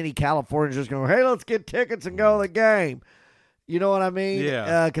saying any Californians just going, hey, let's get tickets and go to the game. You know what I mean?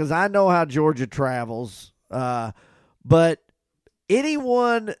 Yeah. Because I know how Georgia travels. But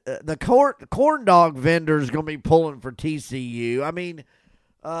anyone, the corn dog vendor is going to be pulling for TCU. I mean,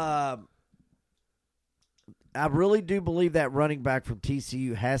 I really do believe that running back from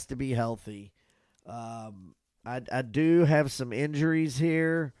TCU has to be healthy. I do have some injuries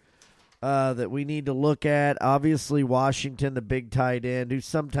here that we need to look at. Obviously, Washington, the big tight end, who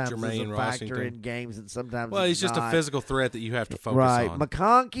sometimes Jermaine is a factor Washington. in games and sometimes Well, he's just not. a physical threat that you have to focus Right. on.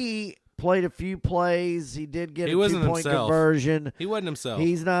 McConkey played a few plays. He did get He a wasn't 2-point himself. conversion. He wasn't himself.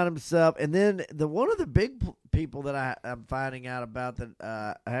 He's not himself. And then one of the big people that I'm finding out about that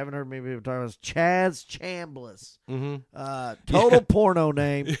I haven't heard many people talk about is Chaz Chambliss. Mm-hmm. Total porno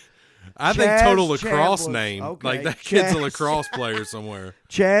name. I think Chaz total lacrosse Chambliss. name. Okay. Like that kid's a Chaz. lacrosse player somewhere.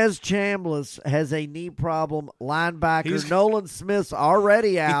 Chaz Chambliss has a knee problem. Linebacker He's- Nolan Smith's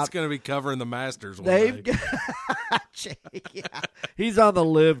already He's out. going to be covering the Masters one They've day. yeah, he's on the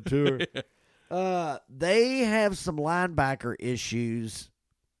live tour. They have some linebacker issues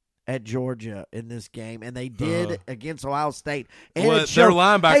at Georgia in this game, and they did against Ohio State. And Well, it showed. their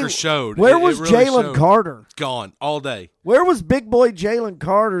linebacker Hey, showed. Where It was really Jalen showed. Carter? Gone all day. Where was big boy Jalen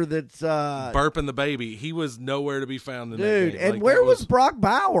Carter? That's Burping the baby. He was nowhere to be found in that dude. game. And Like, where that was Brock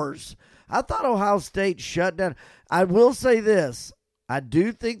Bowers? I thought Ohio State shut down. I will say this: I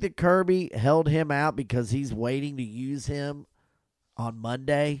do think that Kirby held him out because he's waiting to use him on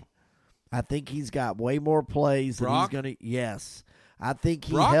Monday. I think he's got way more plays than Brock? he's going to. Yes, I think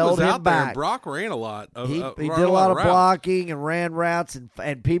he Brock held was him out there. back. Brock ran a lot. He ran did a lot of routes. blocking and ran routes,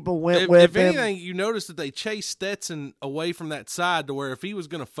 and people went If with him. anything, you noticed that they chased Stetson away from that side to where if he was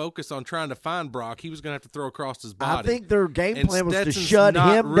going to focus on trying to find Brock, he was going to have to throw across his body. I think their game And plan was to Stetson's shut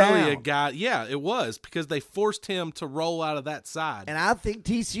not him really down. a guy. Yeah, it was because they forced him to roll out of that side. And I think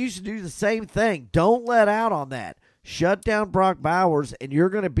TCU should do the same thing. Don't let out on that. Shut down Brock Bowers, and you're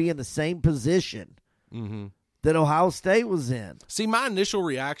going to be in the same position that Ohio State was in. See, my initial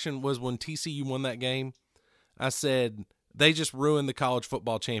reaction was when TCU won that game, I said they just ruined the college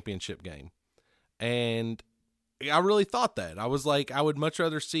football championship game. And I really thought that. I was like, I would much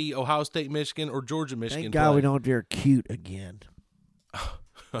rather see Ohio State, Michigan, or Georgia, Michigan Thank God play. we don't hear cute again.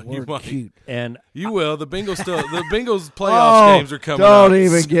 You We're might. cute. And You will. The Bengals playoffs Oh, games are coming don't up.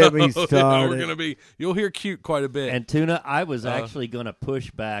 even get me Yeah, started. we're gonna be. You'll hear cute quite a bit. And Tuna, I was actually going to push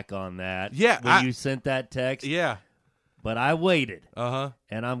back on that. Yeah, when you sent that text. yeah. But I waited, Uh-huh.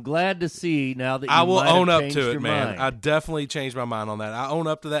 and I'm glad to see now that you I will might have own up changed to your it, man. mind. I definitely changed my mind on that. I own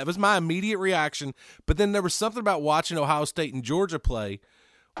up to that. It was my immediate reaction. But then there was something about watching Ohio State and Georgia play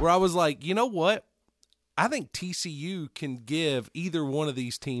where I was like, you know what? I think TCU can give either one of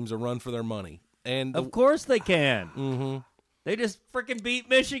these teams a run for their money. And Of course they can. Mm-hmm. They just freaking beat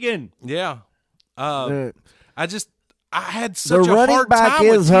Michigan. Yeah. I had The such a running hard back time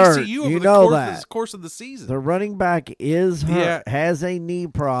with is hurt. TCU You over the know course, that. course of the season. The running back is hurt, has a knee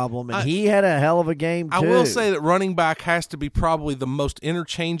problem, and he had a hell of a game, too. I will say that running back has to be probably the most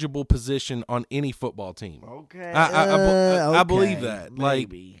interchangeable position on any football team. Okay. I believe that.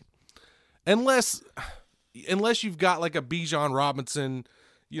 Maybe. Like, unless you've got like a Bijan Robinson,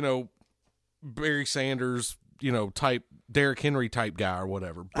 Barry Sanders, type Derrick Henry type guy or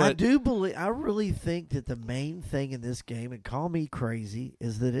whatever. But I really think that the main thing in this game, and call me crazy,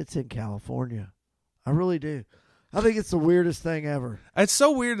 is that it's in California. I really do. I think it's the weirdest thing ever. It's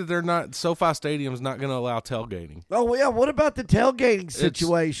so weird that SoFi Stadium's not going to allow tailgating. Oh, yeah. What about the tailgating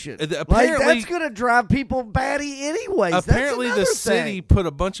situation? Apparently, that's going to drive people batty anyways. Apparently, that's the city thing. put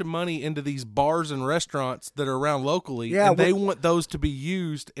a bunch of money into these bars and restaurants that are around locally, and they want those to be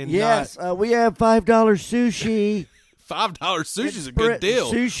used. And yes, we have $5 sushi. $5 sushi is a good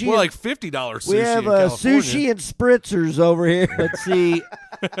deal. Sushi, more like $50 sushi. We have in California. sushi and spritzers over here. But see,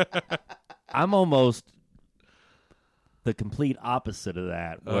 I'm almost the complete opposite of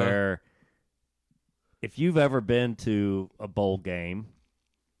that, where if you've ever been to a bowl game,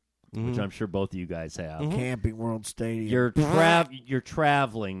 which I'm sure both of you guys have, Camping World Stadium, you're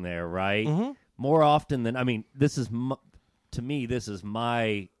traveling there, right? Mm-hmm. More often than, this is to me, this is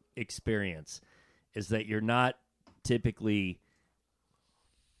my experience, is that you're not typically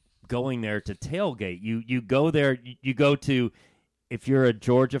going there to tailgate. You go there. You go to. If you're a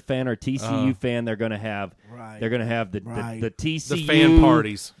Georgia fan or TCU fan, they're going to have the TCU the fan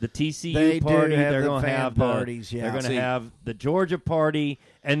parties, the TCU party. They're going to have parties. They're going to have the Georgia party,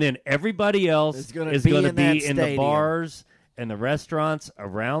 and then everybody else is going to be in the bars and the restaurants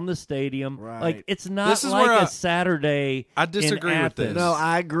around the stadium. Right. Like, it's not like a Saturday. I disagree with this. No,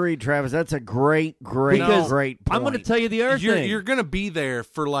 I agree, Travis. That's a great point. I'm going to tell you the other thing. You're going to be there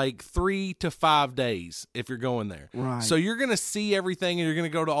for like 3 to 5 days if you're going there. Right. So you're going to see everything, and you're going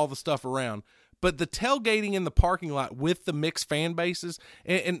to go to all the stuff around. But the tailgating in the parking lot with the mixed fan bases,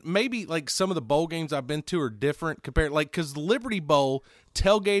 and maybe like some of the bowl games I've been to are different compared, like, because the Liberty Bowl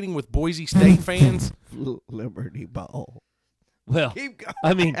tailgating with Boise State fans. Liberty Bowl. Well,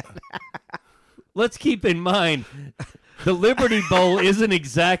 let's keep in mind, the Liberty Bowl isn't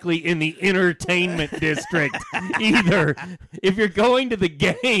exactly in the entertainment district either. If you're going to the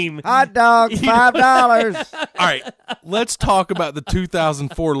game, hot dogs, $5. All right, let's talk about the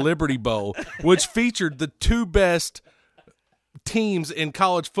 2004 Liberty Bowl, which featured the two best teams in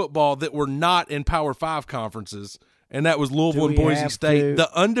college football that were not in Power 5 conferences. And that was Louisville and Boise State, the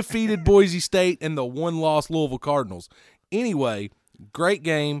undefeated Boise State and the one-loss Louisville Cardinals. Anyway, great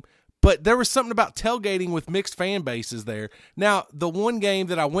game, but there was something about tailgating with mixed fan bases there. Now, the one game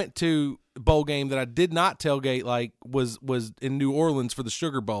that I went to, bowl game, that I did not tailgate was in New Orleans for the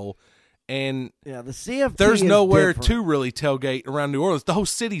Sugar Bowl. And yeah, the CFP there's nowhere different. to really tailgate around New Orleans. The whole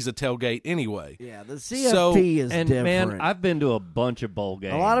city's a tailgate anyway. Yeah, the CFP is and different. Man, I've been to a bunch of bowl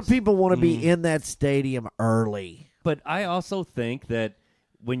games. A lot of people want to be in that stadium early. But I also think that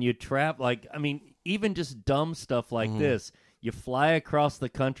when you travel, even just dumb stuff like this, you fly across the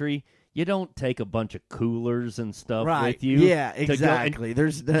country, you don't take a bunch of coolers and stuff with you. Yeah, exactly.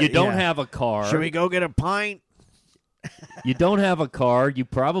 You don't have a car. Should we go get a pint? You don't have a car. You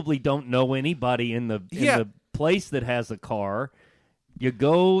probably don't know anybody in the place that has a car. You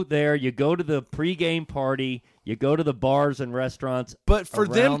go there. You go to the pregame party. You go to the bars and restaurants. But for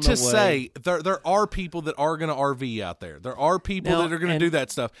them to say, there are people that are going to RV out there. There are people that are going to do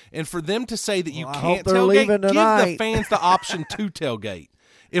that stuff. And for them to say that you can't tailgate, give the fans the option to tailgate.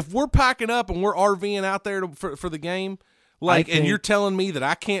 If we're packing up and we're RVing out there for the game, and you're telling me that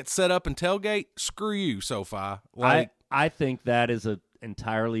I can't set up and tailgate, screw you, SoFi. I think that is an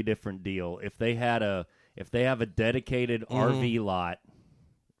entirely different deal. If they have a dedicated RV lot.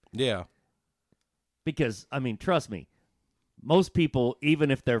 Yeah. Because, trust me, most people,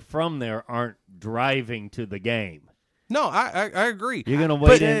 even if they're from there, aren't driving to the game. No, I agree. You're going to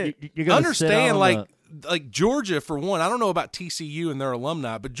wait in. You're going to understand, like Georgia, for one, I don't know about TCU and their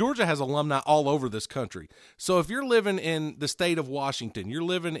alumni, but Georgia has alumni all over this country. So if you're living in the state of Washington, you're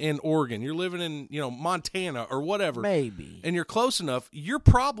living in Oregon, you're living in Montana or whatever, maybe, and you're close enough, you're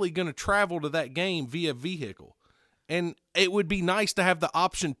probably going to travel to that game via vehicle. And it would be nice to have the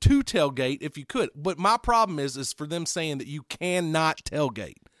option to tailgate if you could. But my problem is for them saying that you cannot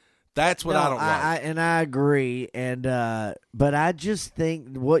tailgate. That's what I don't like. And I agree. And but I just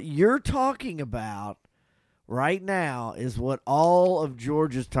think what you're talking about right now is what all of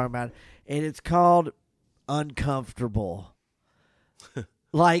Georgia's talking about, and it's called uncomfortable.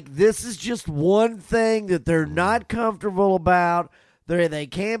 Like, this is just one thing that they're not comfortable about. They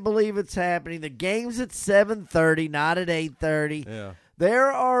can't believe it's happening. The game's at 7:30, not at 8:30. Yeah.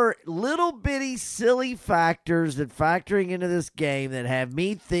 There are little bitty silly factors that factoring into this game that have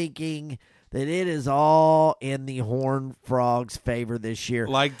me thinking that it is all in the Horned Frogs' favor this year.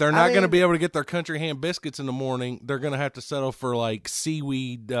 Like, they're not going to be able to get their country ham biscuits in the morning. They're going to have to settle for, like,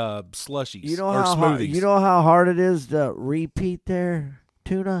 seaweed slushies or smoothies. You know how hard it is to repeat their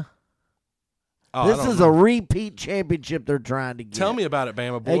tuna? Oh, this is a repeat championship they're trying to get. Tell me about it,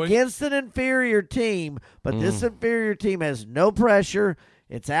 Bama boy. Against an inferior team, but this inferior team has no pressure.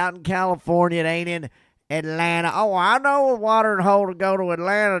 It's out in California. It ain't in Atlanta. Oh, I know a watering hole to go to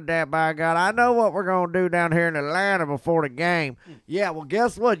Atlanta, that by God. I know what we're going to do down here in Atlanta before the game. Yeah, well,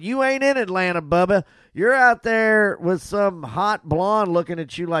 guess what? You ain't in Atlanta, Bubba. You're out there with some hot blonde looking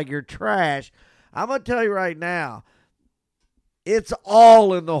at you like you're trash. I'm going to tell you right now, it's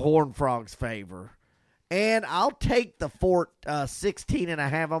all in the Horned Frogs' favor. And I'll take the 16 and a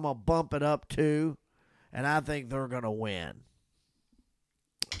half. I'm going to bump it up to, and I think they're going to win.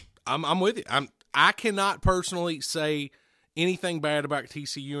 I'm with you. I cannot personally say anything bad about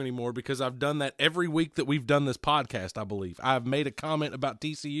TCU anymore because I've done that every week that we've done this podcast, I believe. I've made a comment about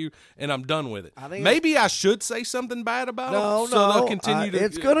TCU, and I'm done with it. Maybe I should say something bad about them so they'll continue to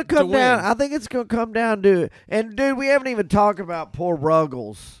it's going to come win. down. I think it's going to come down to it. And, dude, we haven't even talked about poor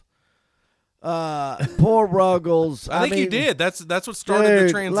Ruggles. Poor Ruggles. I think you did. That's what started the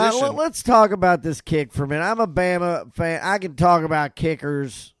transition. Let's talk about this kick for a minute. I'm a Bama fan. I can talk about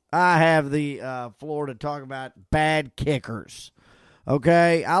kickers. I have the floor to talk about bad kickers.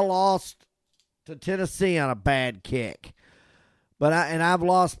 Okay, I lost to Tennessee on a bad kick, but I've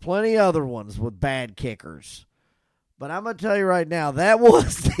lost plenty other ones with bad kickers. But I'm gonna tell you right now, that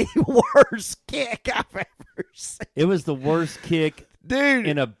was the worst kick I've ever seen. It was the worst kick, dude,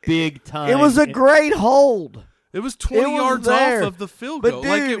 in a big time. It was a great hold. It was 20 yards off of the field goal.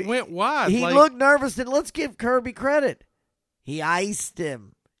 Like, it went wide. He looked nervous, and let's give Kirby credit. He iced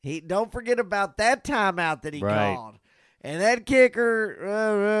him. Don't forget about that timeout that he called. And that kicker,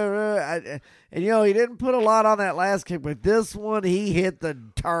 he didn't put a lot on that last kick, but this one, he hit the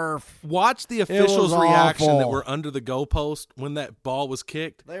turf. Watch the officials' reaction that were under the goalpost when that ball was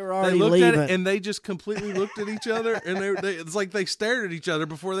kicked. They were already looked leaving. at it, and they just completely looked at each other, and it's like they stared at each other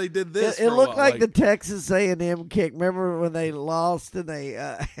before they did this. It looked like the Texas A&M kick. Remember when they lost and they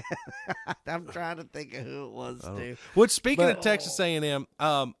I'm trying to think of who it was, dude. Speaking of Texas A&M,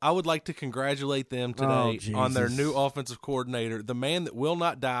 I would like to congratulate them today on their new offensive coordinator, the man that will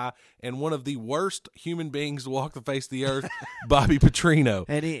not die, and one of the worst human beings to walk the face of the earth, Bobby Petrino.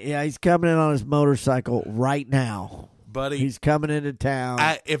 And he's coming in on his motorcycle right now. Buddy, he's coming into town.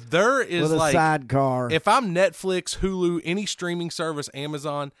 If there is with a sidecar. If I'm Netflix, Hulu, any streaming service,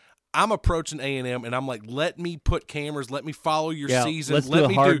 Amazon, I'm approaching A&M and I'm like, let me put cameras, let me follow your season. Let's let do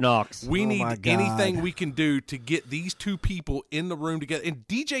me Hard Knocks. We need anything we can do to get these two people in the room together. And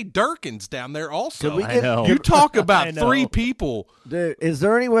DJ Durkin's down there also. You talk about three people. Dude, is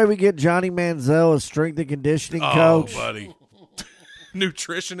there any way we get Johnny Manziel as strength and conditioning coach? Oh, buddy.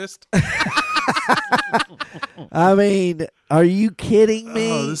 Nutritionist. I mean, are you kidding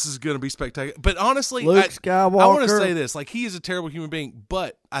me? Oh, this is going to be spectacular. But honestly, Luke Skywalker. I want to say this. Like, he is a terrible human being,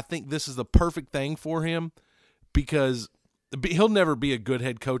 but I think this is the perfect thing for him because he'll never be a good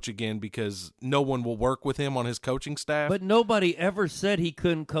head coach again because no one will work with him on his coaching staff. But nobody ever said he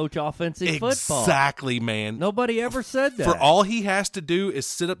couldn't coach offensive football. Exactly, man. Nobody ever said that. For all he has to do is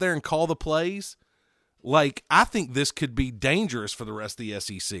sit up there and call the plays. Like, I think this could be dangerous for the rest of the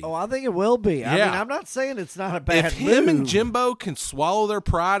SEC. Oh, I think it will be. Yeah. I mean, I'm not saying it's not a bad If him move. and Jimbo can swallow their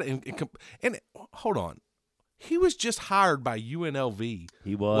pride and hold on. He was just hired by UNLV.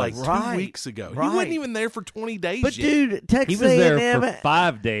 He was. Like 2 weeks ago. He wasn't even there for 20 days but yet. dude, Texas he was there A&M, for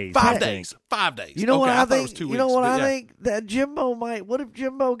 5 days. 5 days. 5 days. You know what I thought it think? was 2 weeks. You know what I yeah. think? That Jimbo might. What if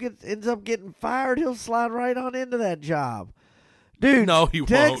Jimbo ends up getting fired? He'll slide right on into that job. Dude, no, he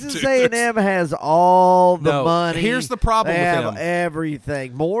Texas won't. A&M has all the money. Here's the problem they with have him.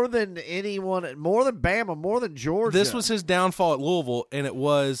 everything. More than anyone, more than Bama, more than Georgia. This was his downfall at Louisville, and it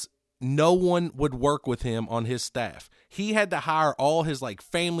was no one would work with him on his staff. He had to hire all his like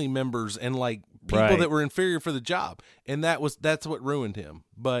family members and like people that were inferior for the job, and that's what ruined him.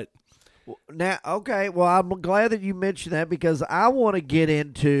 But now, okay, well, I'm glad that you mentioned that because I want to get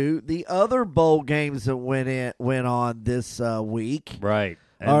into the other bowl games that went on this week. Right.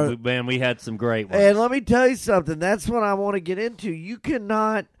 And man, we had some great ones. And let me tell you something. That's what I want to get into. You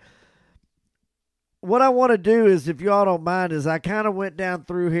cannot. What I want to do is, if you all don't mind, is I kind of went down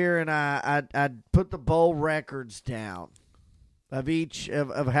through here and I put the bowl records down. of each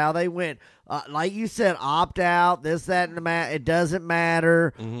of how they went. Like you said, opt out, this, that, and the it doesn't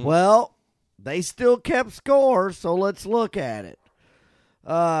matter. Mm-hmm. Well, they still kept score, so let's look at it.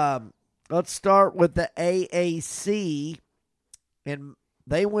 Let's start with the AAC, and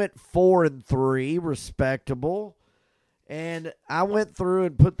they went 4-3, respectable. And I went through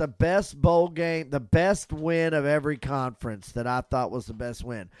and put the best bowl game, the best win of every conference that I thought was the best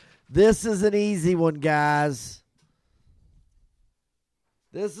win. This is an easy one, guys.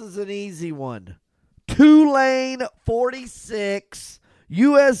 This is an easy one. Tulane 46,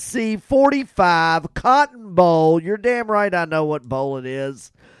 USC 45, Cotton Bowl. You're damn right I know what bowl it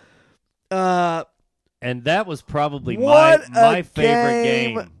is. And that was probably my favorite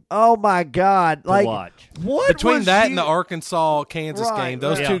game. Oh my God! To watch. What between that and the Arkansas-Kansas game,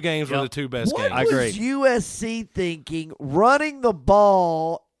 those two games were the two best games. I agree. What was USC thinking? Running the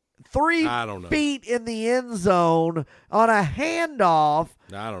ball 3 feet in the end zone on a handoff.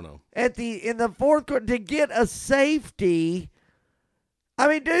 I don't know. In the fourth quarter to get a safety. I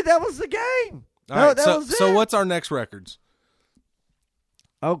mean, dude, that was the game. All right, so what's our next records?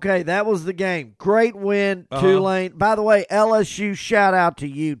 Okay, that was the game. Great win, Tulane. By the way, LSU, shout out to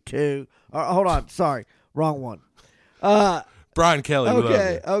you, too. Hold on. Sorry. Wrong one. Brian Kelly.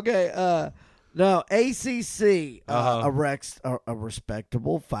 Okay. No, ACC, a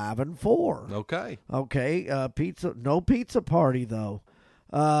respectable 5-4. Okay. No pizza party, though.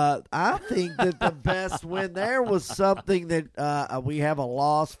 I think that the best win there was something that we have a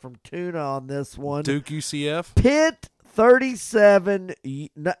loss from Tuna on this one. Duke UCF. Pitt 37,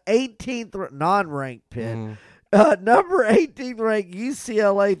 18th non-ranked Pitt. Number 18th ranked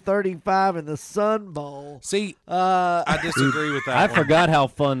UCLA 35 in the Sun Bowl. See, I disagree with that. I forgot how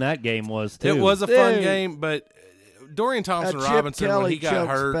fun that game was, too. It was a fun game, but Dorian Thompson-Robinson, when he got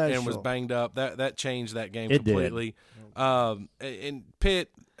hurt special. and was banged up, that changed that game It completely. And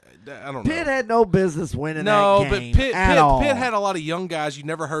Pitt, I don't know. Pitt had no business winning that game. No, but Pitt had a lot of young guys you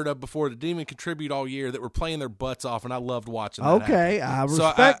never heard of before that didn't even contribute all year that were playing their butts off, and I loved watching that. Okay, I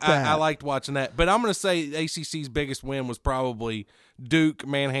respect that. I liked watching that. But I'm going to say ACC's biggest win was probably Duke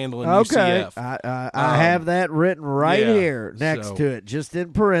manhandling UCF. UCF. I have that written right here next to it, just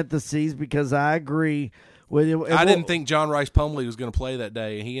in parentheses, because I agree with you. I didn't think John Rice Plumlee was going to play that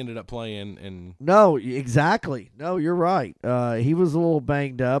day, and he ended up playing. And no, exactly. No, you're right. He was a little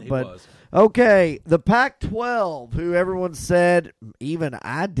banged up, but was. Okay, the Pac-12, who everyone said, even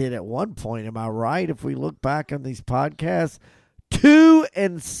I did at one point. Am I right? If we look back on these podcasts,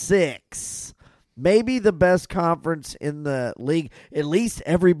 2-6. Maybe the best conference in the league. At least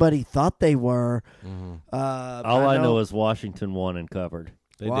everybody thought they were. Mm-hmm. All I know is Washington won and covered.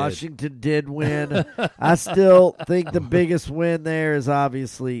 Washington did win. I still think the biggest win there is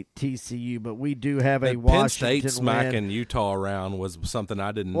obviously TCU, but we do have a Washington Penn State smacking win. Utah around was something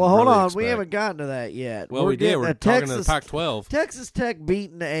I didn't. Well, hold really on, expect. we haven't gotten to that yet. Well, we did. We're talking to the Pac-12. Texas Tech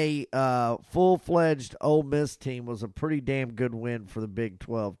beating a full-fledged Ole Miss team was a pretty damn good win for the Big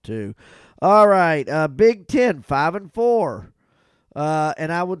 12 too. All right, Big 10 5-4.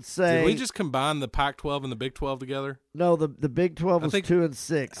 And I would say, did we just combine the Pac-12 and the Big 12 together? No, the Big 12 was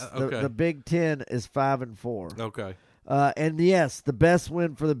 2-6. Okay. The Big 10 is 5-4. Okay. And yes, the best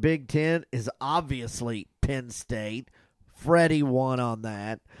win for the Big 10 is obviously Penn State. Freddie won on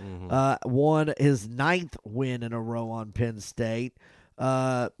that. Mm-hmm. Won his 9th win in a row on Penn State.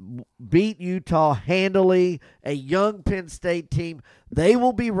 Beat Utah handily. A young Penn State team. They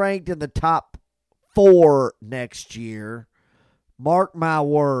will be ranked in the top 4 next year. Mark my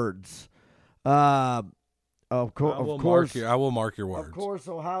words. Of course, I will mark your words. Of course,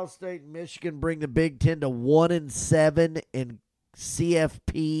 Ohio State and Michigan bring the Big 10 to 1-7 in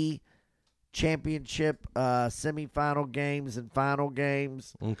CFP championship semifinal games and final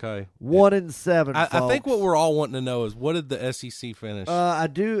games. Okay, 1-7. I think what we're all wanting to know is, what did the SEC finish? I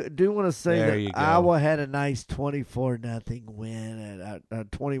do want to say there that Iowa had a nice 24-0 win and a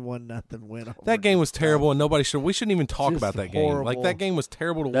 21-0 win. Over that game was terrible, and we shouldn't even talk about that horrible. game. Like, that game was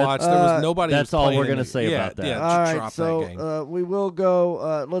terrible to watch. There was nobody. That's all we're going to say about that. Yeah, all right, drop so that game. we will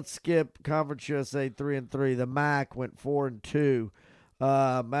go. Let's skip Conference USA 3-3. The MAC went 4-2.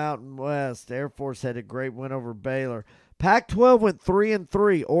 Mountain West Air Force had a great win over Baylor. Pac-12 went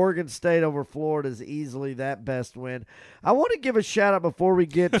 3-3. Oregon State over Florida is easily that best win. I want to give a shout out before we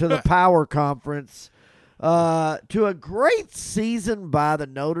get to the Power Conference to a great season by the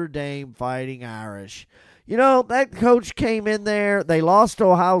Notre Dame Fighting Irish. You know, that coach came in there. They lost to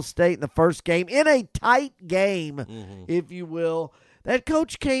Ohio State in the first game, in a tight game, if you will. That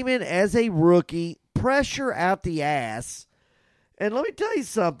coach came in as a rookie, pressure out the ass. And let me tell you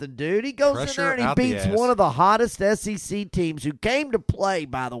something, dude. He goes Pressure in there and he out the beats ass. one of the hottest SEC teams who came to play,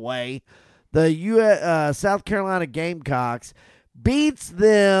 by the way, the South Carolina Gamecocks. Beats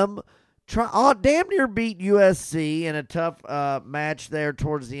them, damn near beat USC in a tough match there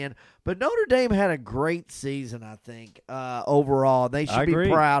towards the end. But Notre Dame had a great season, I think, overall. They should be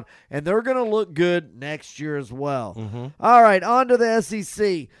proud, and they're going to look good next year as well. Mm-hmm. All right, on to the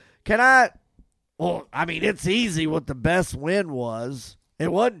SEC. Well, I mean, it's easy what the best win was.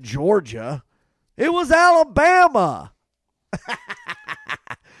 It wasn't Georgia. It was Alabama,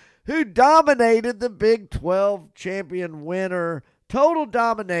 who dominated the Big 12 champion winner. Total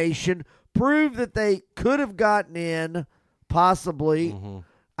domination. Proved that they could have gotten in, possibly. Mm-hmm.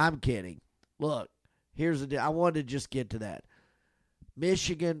 I'm kidding. Look, here's the deal. I wanted to just get to that.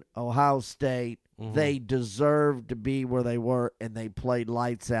 Michigan, Ohio State, they deserved to be where they were, and they played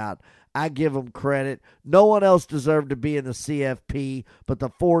lights out. I give them credit. No one else deserved to be in the CFP but the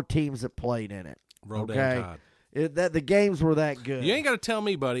 4 teams that played in it. Roll okay? down Tide. The games were that good. You ain't got to tell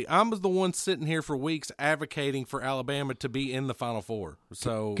me, buddy. I was the one sitting here for weeks advocating for Alabama to be in the Final Four.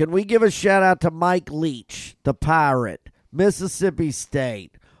 So Can we give a shout-out to Mike Leach, the Pirate, Mississippi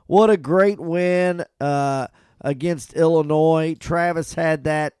State? What a great win against Illinois. Travis had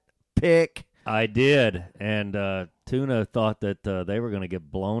that pick. I did, and Tuna thought that they were going to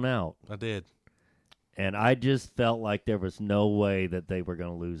get blown out. I did. And I just felt like there was no way that they were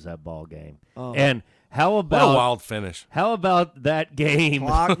going to lose that ball game. Oh. And how What about a wild finish. How about that game?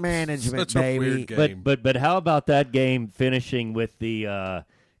 Clock management, Such a baby. weird game. But how about that game finishing with the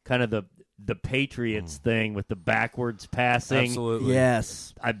kind of the Patriots thing with the backwards passing? Absolutely.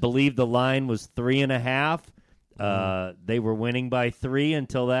 Yes. I believe the line was 3.5. They were winning by 3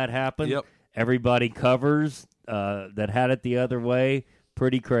 until that happened. Yep. Everybody covers that had it the other way.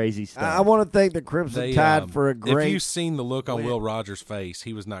 Pretty crazy stuff. I want to thank the Crimson Tide for a great. If you've seen the look on Will Rogers' face,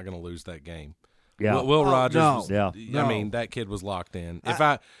 he was not going to lose that game. Yeah. Will Rogers. no. Was, Yeah. I mean, that kid was locked in.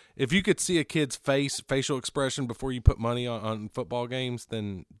 If you could see a kid's facial expression before you put money on football games,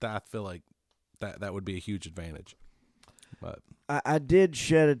 then I feel like that would be a huge advantage. But I did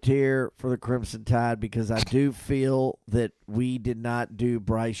shed a tear for the Crimson Tide because I do feel that we did not do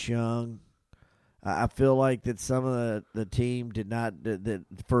Bryce Young. I feel like that some of the team did not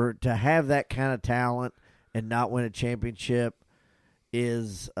to have that kind of talent and not win a championship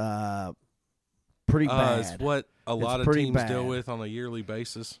is pretty bad. It's what a lot of teams deal with on a yearly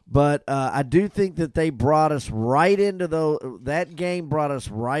basis. But I do think that they brought us right into that game brought us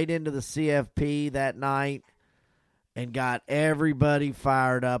right into the CFP that night and got everybody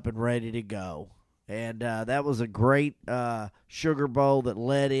fired up and ready to go. And that was a great Sugar Bowl that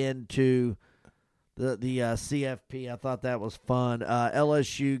led into the CFP. I thought that was fun.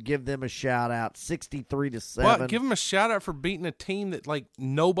 LSU, give them a shout out, 63-7. What? Give them a shout out for beating a team that like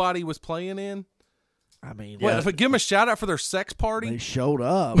nobody was playing in. I mean, What, give them a shout out for their sex party. they showed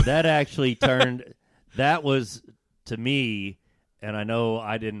up. That actually turned. That was to me, and I know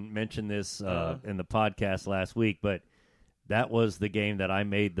I didn't mention this in the podcast last week, but that was the game that I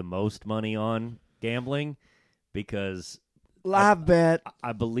made the most money on gambling because Live bet.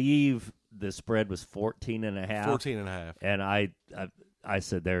 I believe the spread was 14.5. 14.5. And I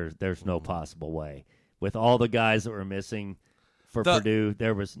said there's no possible way. With all the guys that were missing for Purdue,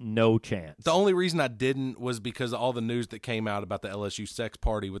 there was no chance. The only reason I didn't was because of all the news that came out about the LSU sex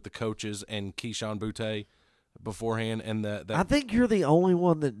party with the coaches and Keyshawn Boutte beforehand. And I think you're the only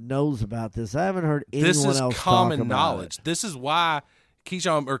one that knows about this. I haven't heard anyone this is else common talk about knowledge. it. This is why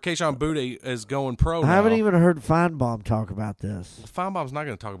Keyshawn Boutte is going pro now. I haven't even heard Feinbaum talk about this. Feinbaum's not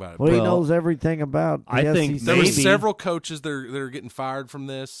going to talk about it. Well, he Well, knows everything about the I think SEC. There were maybe- several coaches that are getting fired from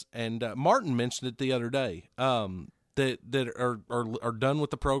this, and Martin mentioned it the other day. That are done with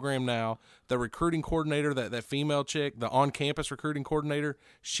the program now. The recruiting coordinator, that female chick, the on-campus recruiting coordinator,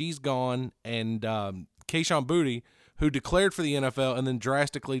 she's gone, and Keyshawn Boutte, who declared for the NFL and then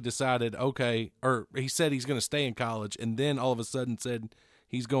drastically decided, he said he's going to stay in college, and then all of a sudden said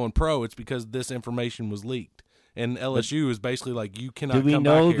he's going pro. It's because this information was leaked, and LSU is basically like, you cannot. Do we come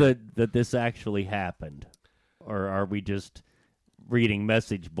know back here. that this actually happened, or are we just reading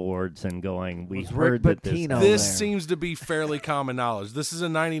message boards and going, we Was heard Rick that this Pitino happened? This there. seems to be fairly common knowledge. This is a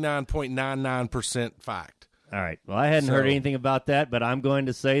 99.99% fact. All right. Well, I hadn't heard So- anything about that, but I'm going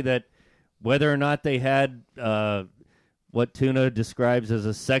to say that whether or not they had what Tuna describes as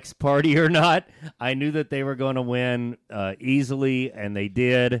a sex party or not, I knew that they were going to win easily, and they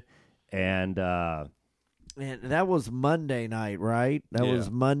did. And And that was Monday night, right? That Yeah. was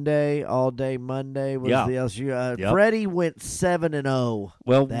Monday, all day Monday was Yeah. the LSU. Yep. Freddie went 7-0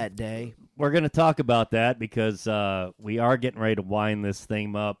 well, that day. we're going to talk about that because we are getting ready to wind this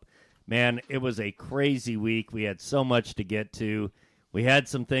thing up. Man, it was a crazy week. We had so much to get to. We had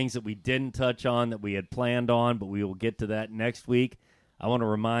some things that we didn't touch on that we had planned on, but we will get to that next week. I want to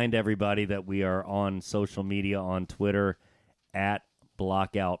remind everybody that we are on social media on Twitter at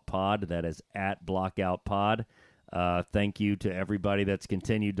BlockoutPod. That is at BlockoutPod. Thank you to everybody that's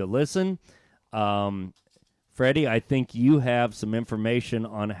continued to listen. Freddie, I think you have some information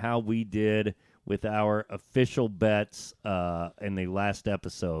on how we did with our official bets in the last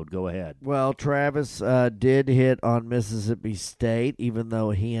episode. Go ahead. Well, Travis did hit on Mississippi State, even though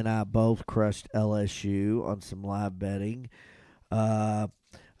he and I both crushed LSU on some live betting. I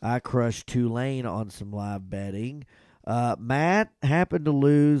crushed Tulane on some live betting. Matt happened to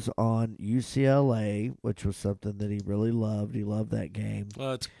lose on UCLA, which was something that he really loved. He loved that game.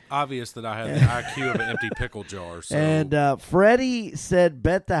 Well, it's obvious that I had the IQ of an empty pickle jar. So. And Freddie said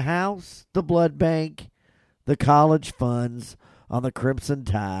bet the house, the blood bank, the college funds on the Crimson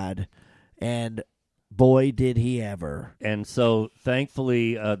Tide. And boy, did he ever. And so,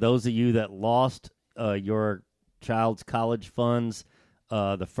 thankfully, those of you that lost your child's college funds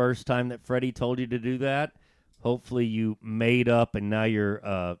the first time that Freddie told you to do that, hopefully you made up and now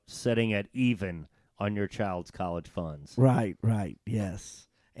you're setting at even on your child's college funds. Right, yes.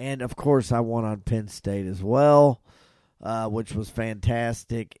 And, of course, I won on Penn State as well, which was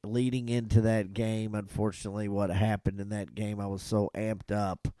fantastic. Leading into that game, unfortunately, what happened in that game, I was so amped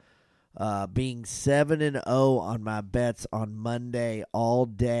up. Being 7-0 on my bets on Monday all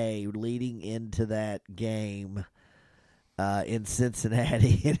day leading into that game in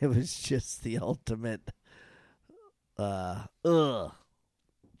Cincinnati, and it was just the ultimate is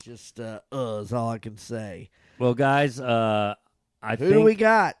all I can say. Well, guys, Who do we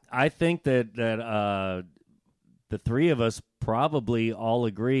got? I think that the three of us probably all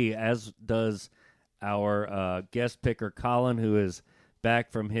agree, as does our guest picker Colin, who is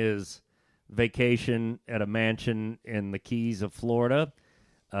back from his vacation at a mansion in the Keys of Florida.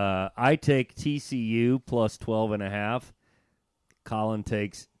 I take TCU plus 12.5. Colin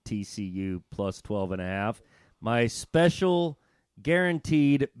takes TCU plus 12.5. My special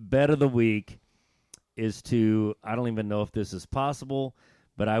guaranteed bet of the week is I don't even know if this is possible,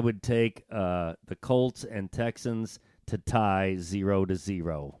 but I would take the Colts and Texans to tie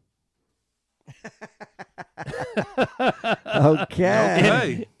 0-0.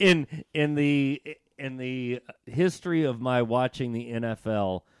 Okay. In the history of my watching the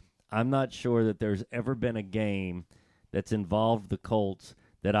NFL, I'm not sure that there's ever been a game that's involved the Colts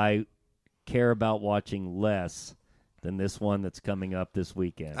that I care about watching less than this one that's coming up this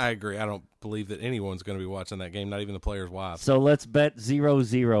weekend. I agree. I don't believe that anyone's going to be watching that game, not even the players' wives. So let's bet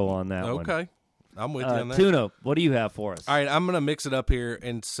 0-0 on that one. Okay. I'm with you on that. Tuna, what do you have for us? All right, I'm going to mix it up here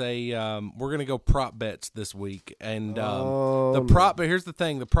and say we're going to go prop bets this week. And but here's the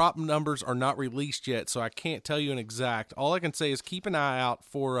thing. The prop numbers are not released yet, so I can't tell you an exact. All I can say is keep an eye out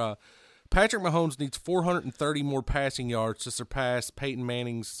for Patrick Mahomes needs 430 more passing yards to surpass Peyton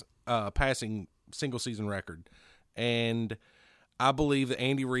Manning's passing single-season record. And I believe that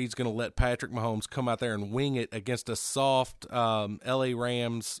Andy Reid's going to let Patrick Mahomes come out there and wing it against a soft L.A.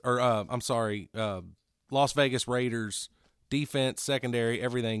 Rams – Las Vegas Raiders defense, secondary,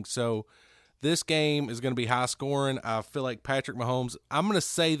 everything. So this game is going to be high-scoring. I feel like Patrick Mahomes – I'm going to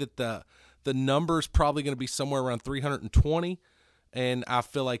say that the number's probably going to be somewhere around 320, and I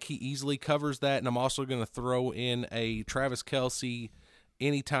feel like he easily covers that. And I'm also going to throw in a Travis Kelce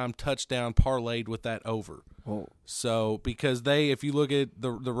anytime touchdown parlayed with that over. Oh. So because if you look at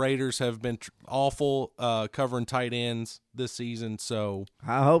the Raiders have been awful covering tight ends this season. So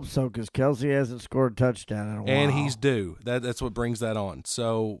I hope so, because Kelce hasn't scored a touchdown in a while. And he's due. That's what brings that on.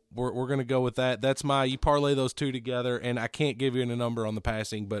 So we're going to go with that. That's you parlay those two together, and I can't give you a number on the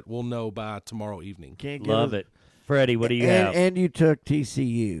passing, but we'll know by tomorrow evening. Love it. Freddie, what do you have? And you took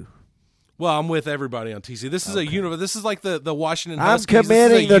TCU. Well, I'm with everybody on TCU. This is This is like the Washington I'm Huskies.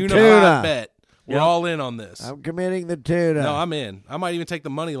 committing this is the a unified tuna. bet. We're all in on this. I'm committing the tuna. No, I'm in. I might even take the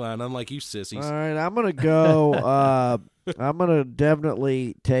money line, unlike you sissies. All right, I'm gonna go. I'm gonna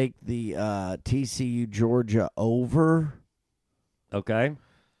definitely take the TCU Georgia over. Okay.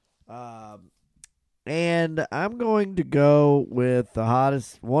 And I'm going to go with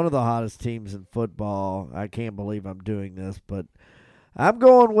one of the hottest teams in football. I can't believe I'm doing this, but I'm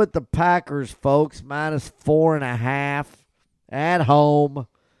going with the Packers, folks, minus 4.5 at home.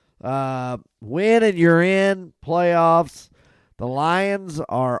 Win and you're in playoffs. The Lions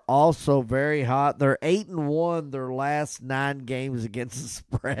are also very hot. They're 8-1 their last 9 games against the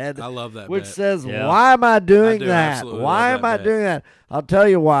spread. I love that which bet. says, Yeah. why am I doing I do that? absolutely Why love am that I bet. doing that? I'll tell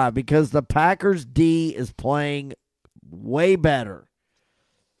you why. Because the Packers D is playing way better.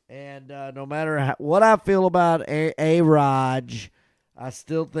 And no matter what I feel about A-Raj, I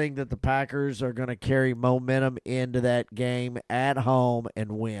still think that the Packers are going to carry momentum into that game at home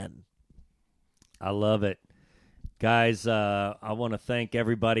and win. I love it. Guys, I want to thank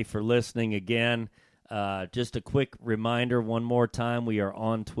everybody for listening again. Just a quick reminder one more time, we are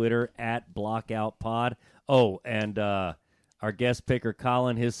on Twitter at BlockoutPod. Oh, and our guest picker,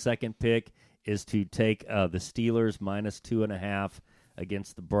 Colin, his second pick is to take the Steelers -2.5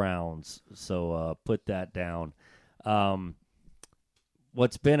 against the Browns. So put that down.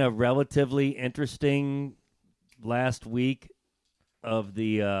 What's been a relatively interesting last week of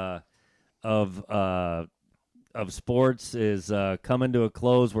the of sports is coming to a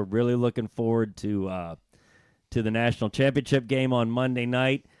close. We're really looking forward to the national championship game on Monday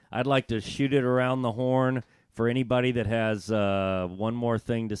night. I'd like to shoot it around the horn for anybody that has one more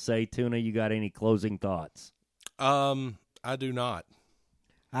thing to say. Tuna, you got any closing thoughts? I do not.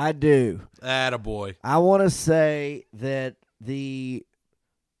 I do. Attaboy. I want to say that the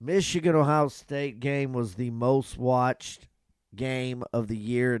Michigan-Ohio State game was the most watched game of the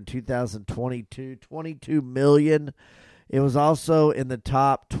year in 2022, 22 million. It was also in the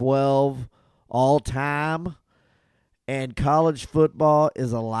top 12 all time. And college football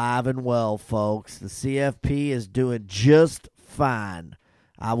is alive and well, folks. The CFP is doing just fine.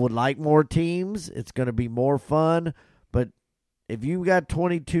 I would like more teams. It's going to be more fun. But if you got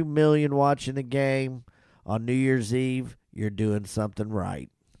 22 million watching the game on New Year's Eve, you're doing something right.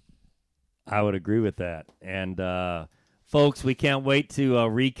 I would agree with that. And folks, we can't wait to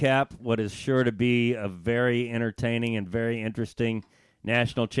recap what is sure to be a very entertaining and very interesting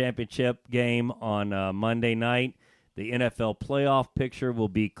national championship game on Monday night. The NFL playoff picture will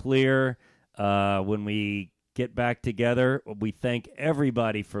be clear when we get back together. We thank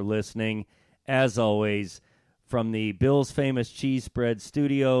everybody for listening. As always, from the Bill's Famous Cheese Spread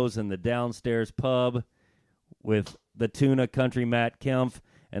Studios and the Downstairs Pub with the Tuna Country Matt Kempf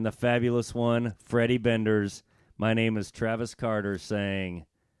and the fabulous one, Freddie Benders. My name is Travis Carter saying,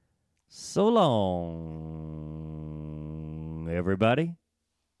 so long, everybody.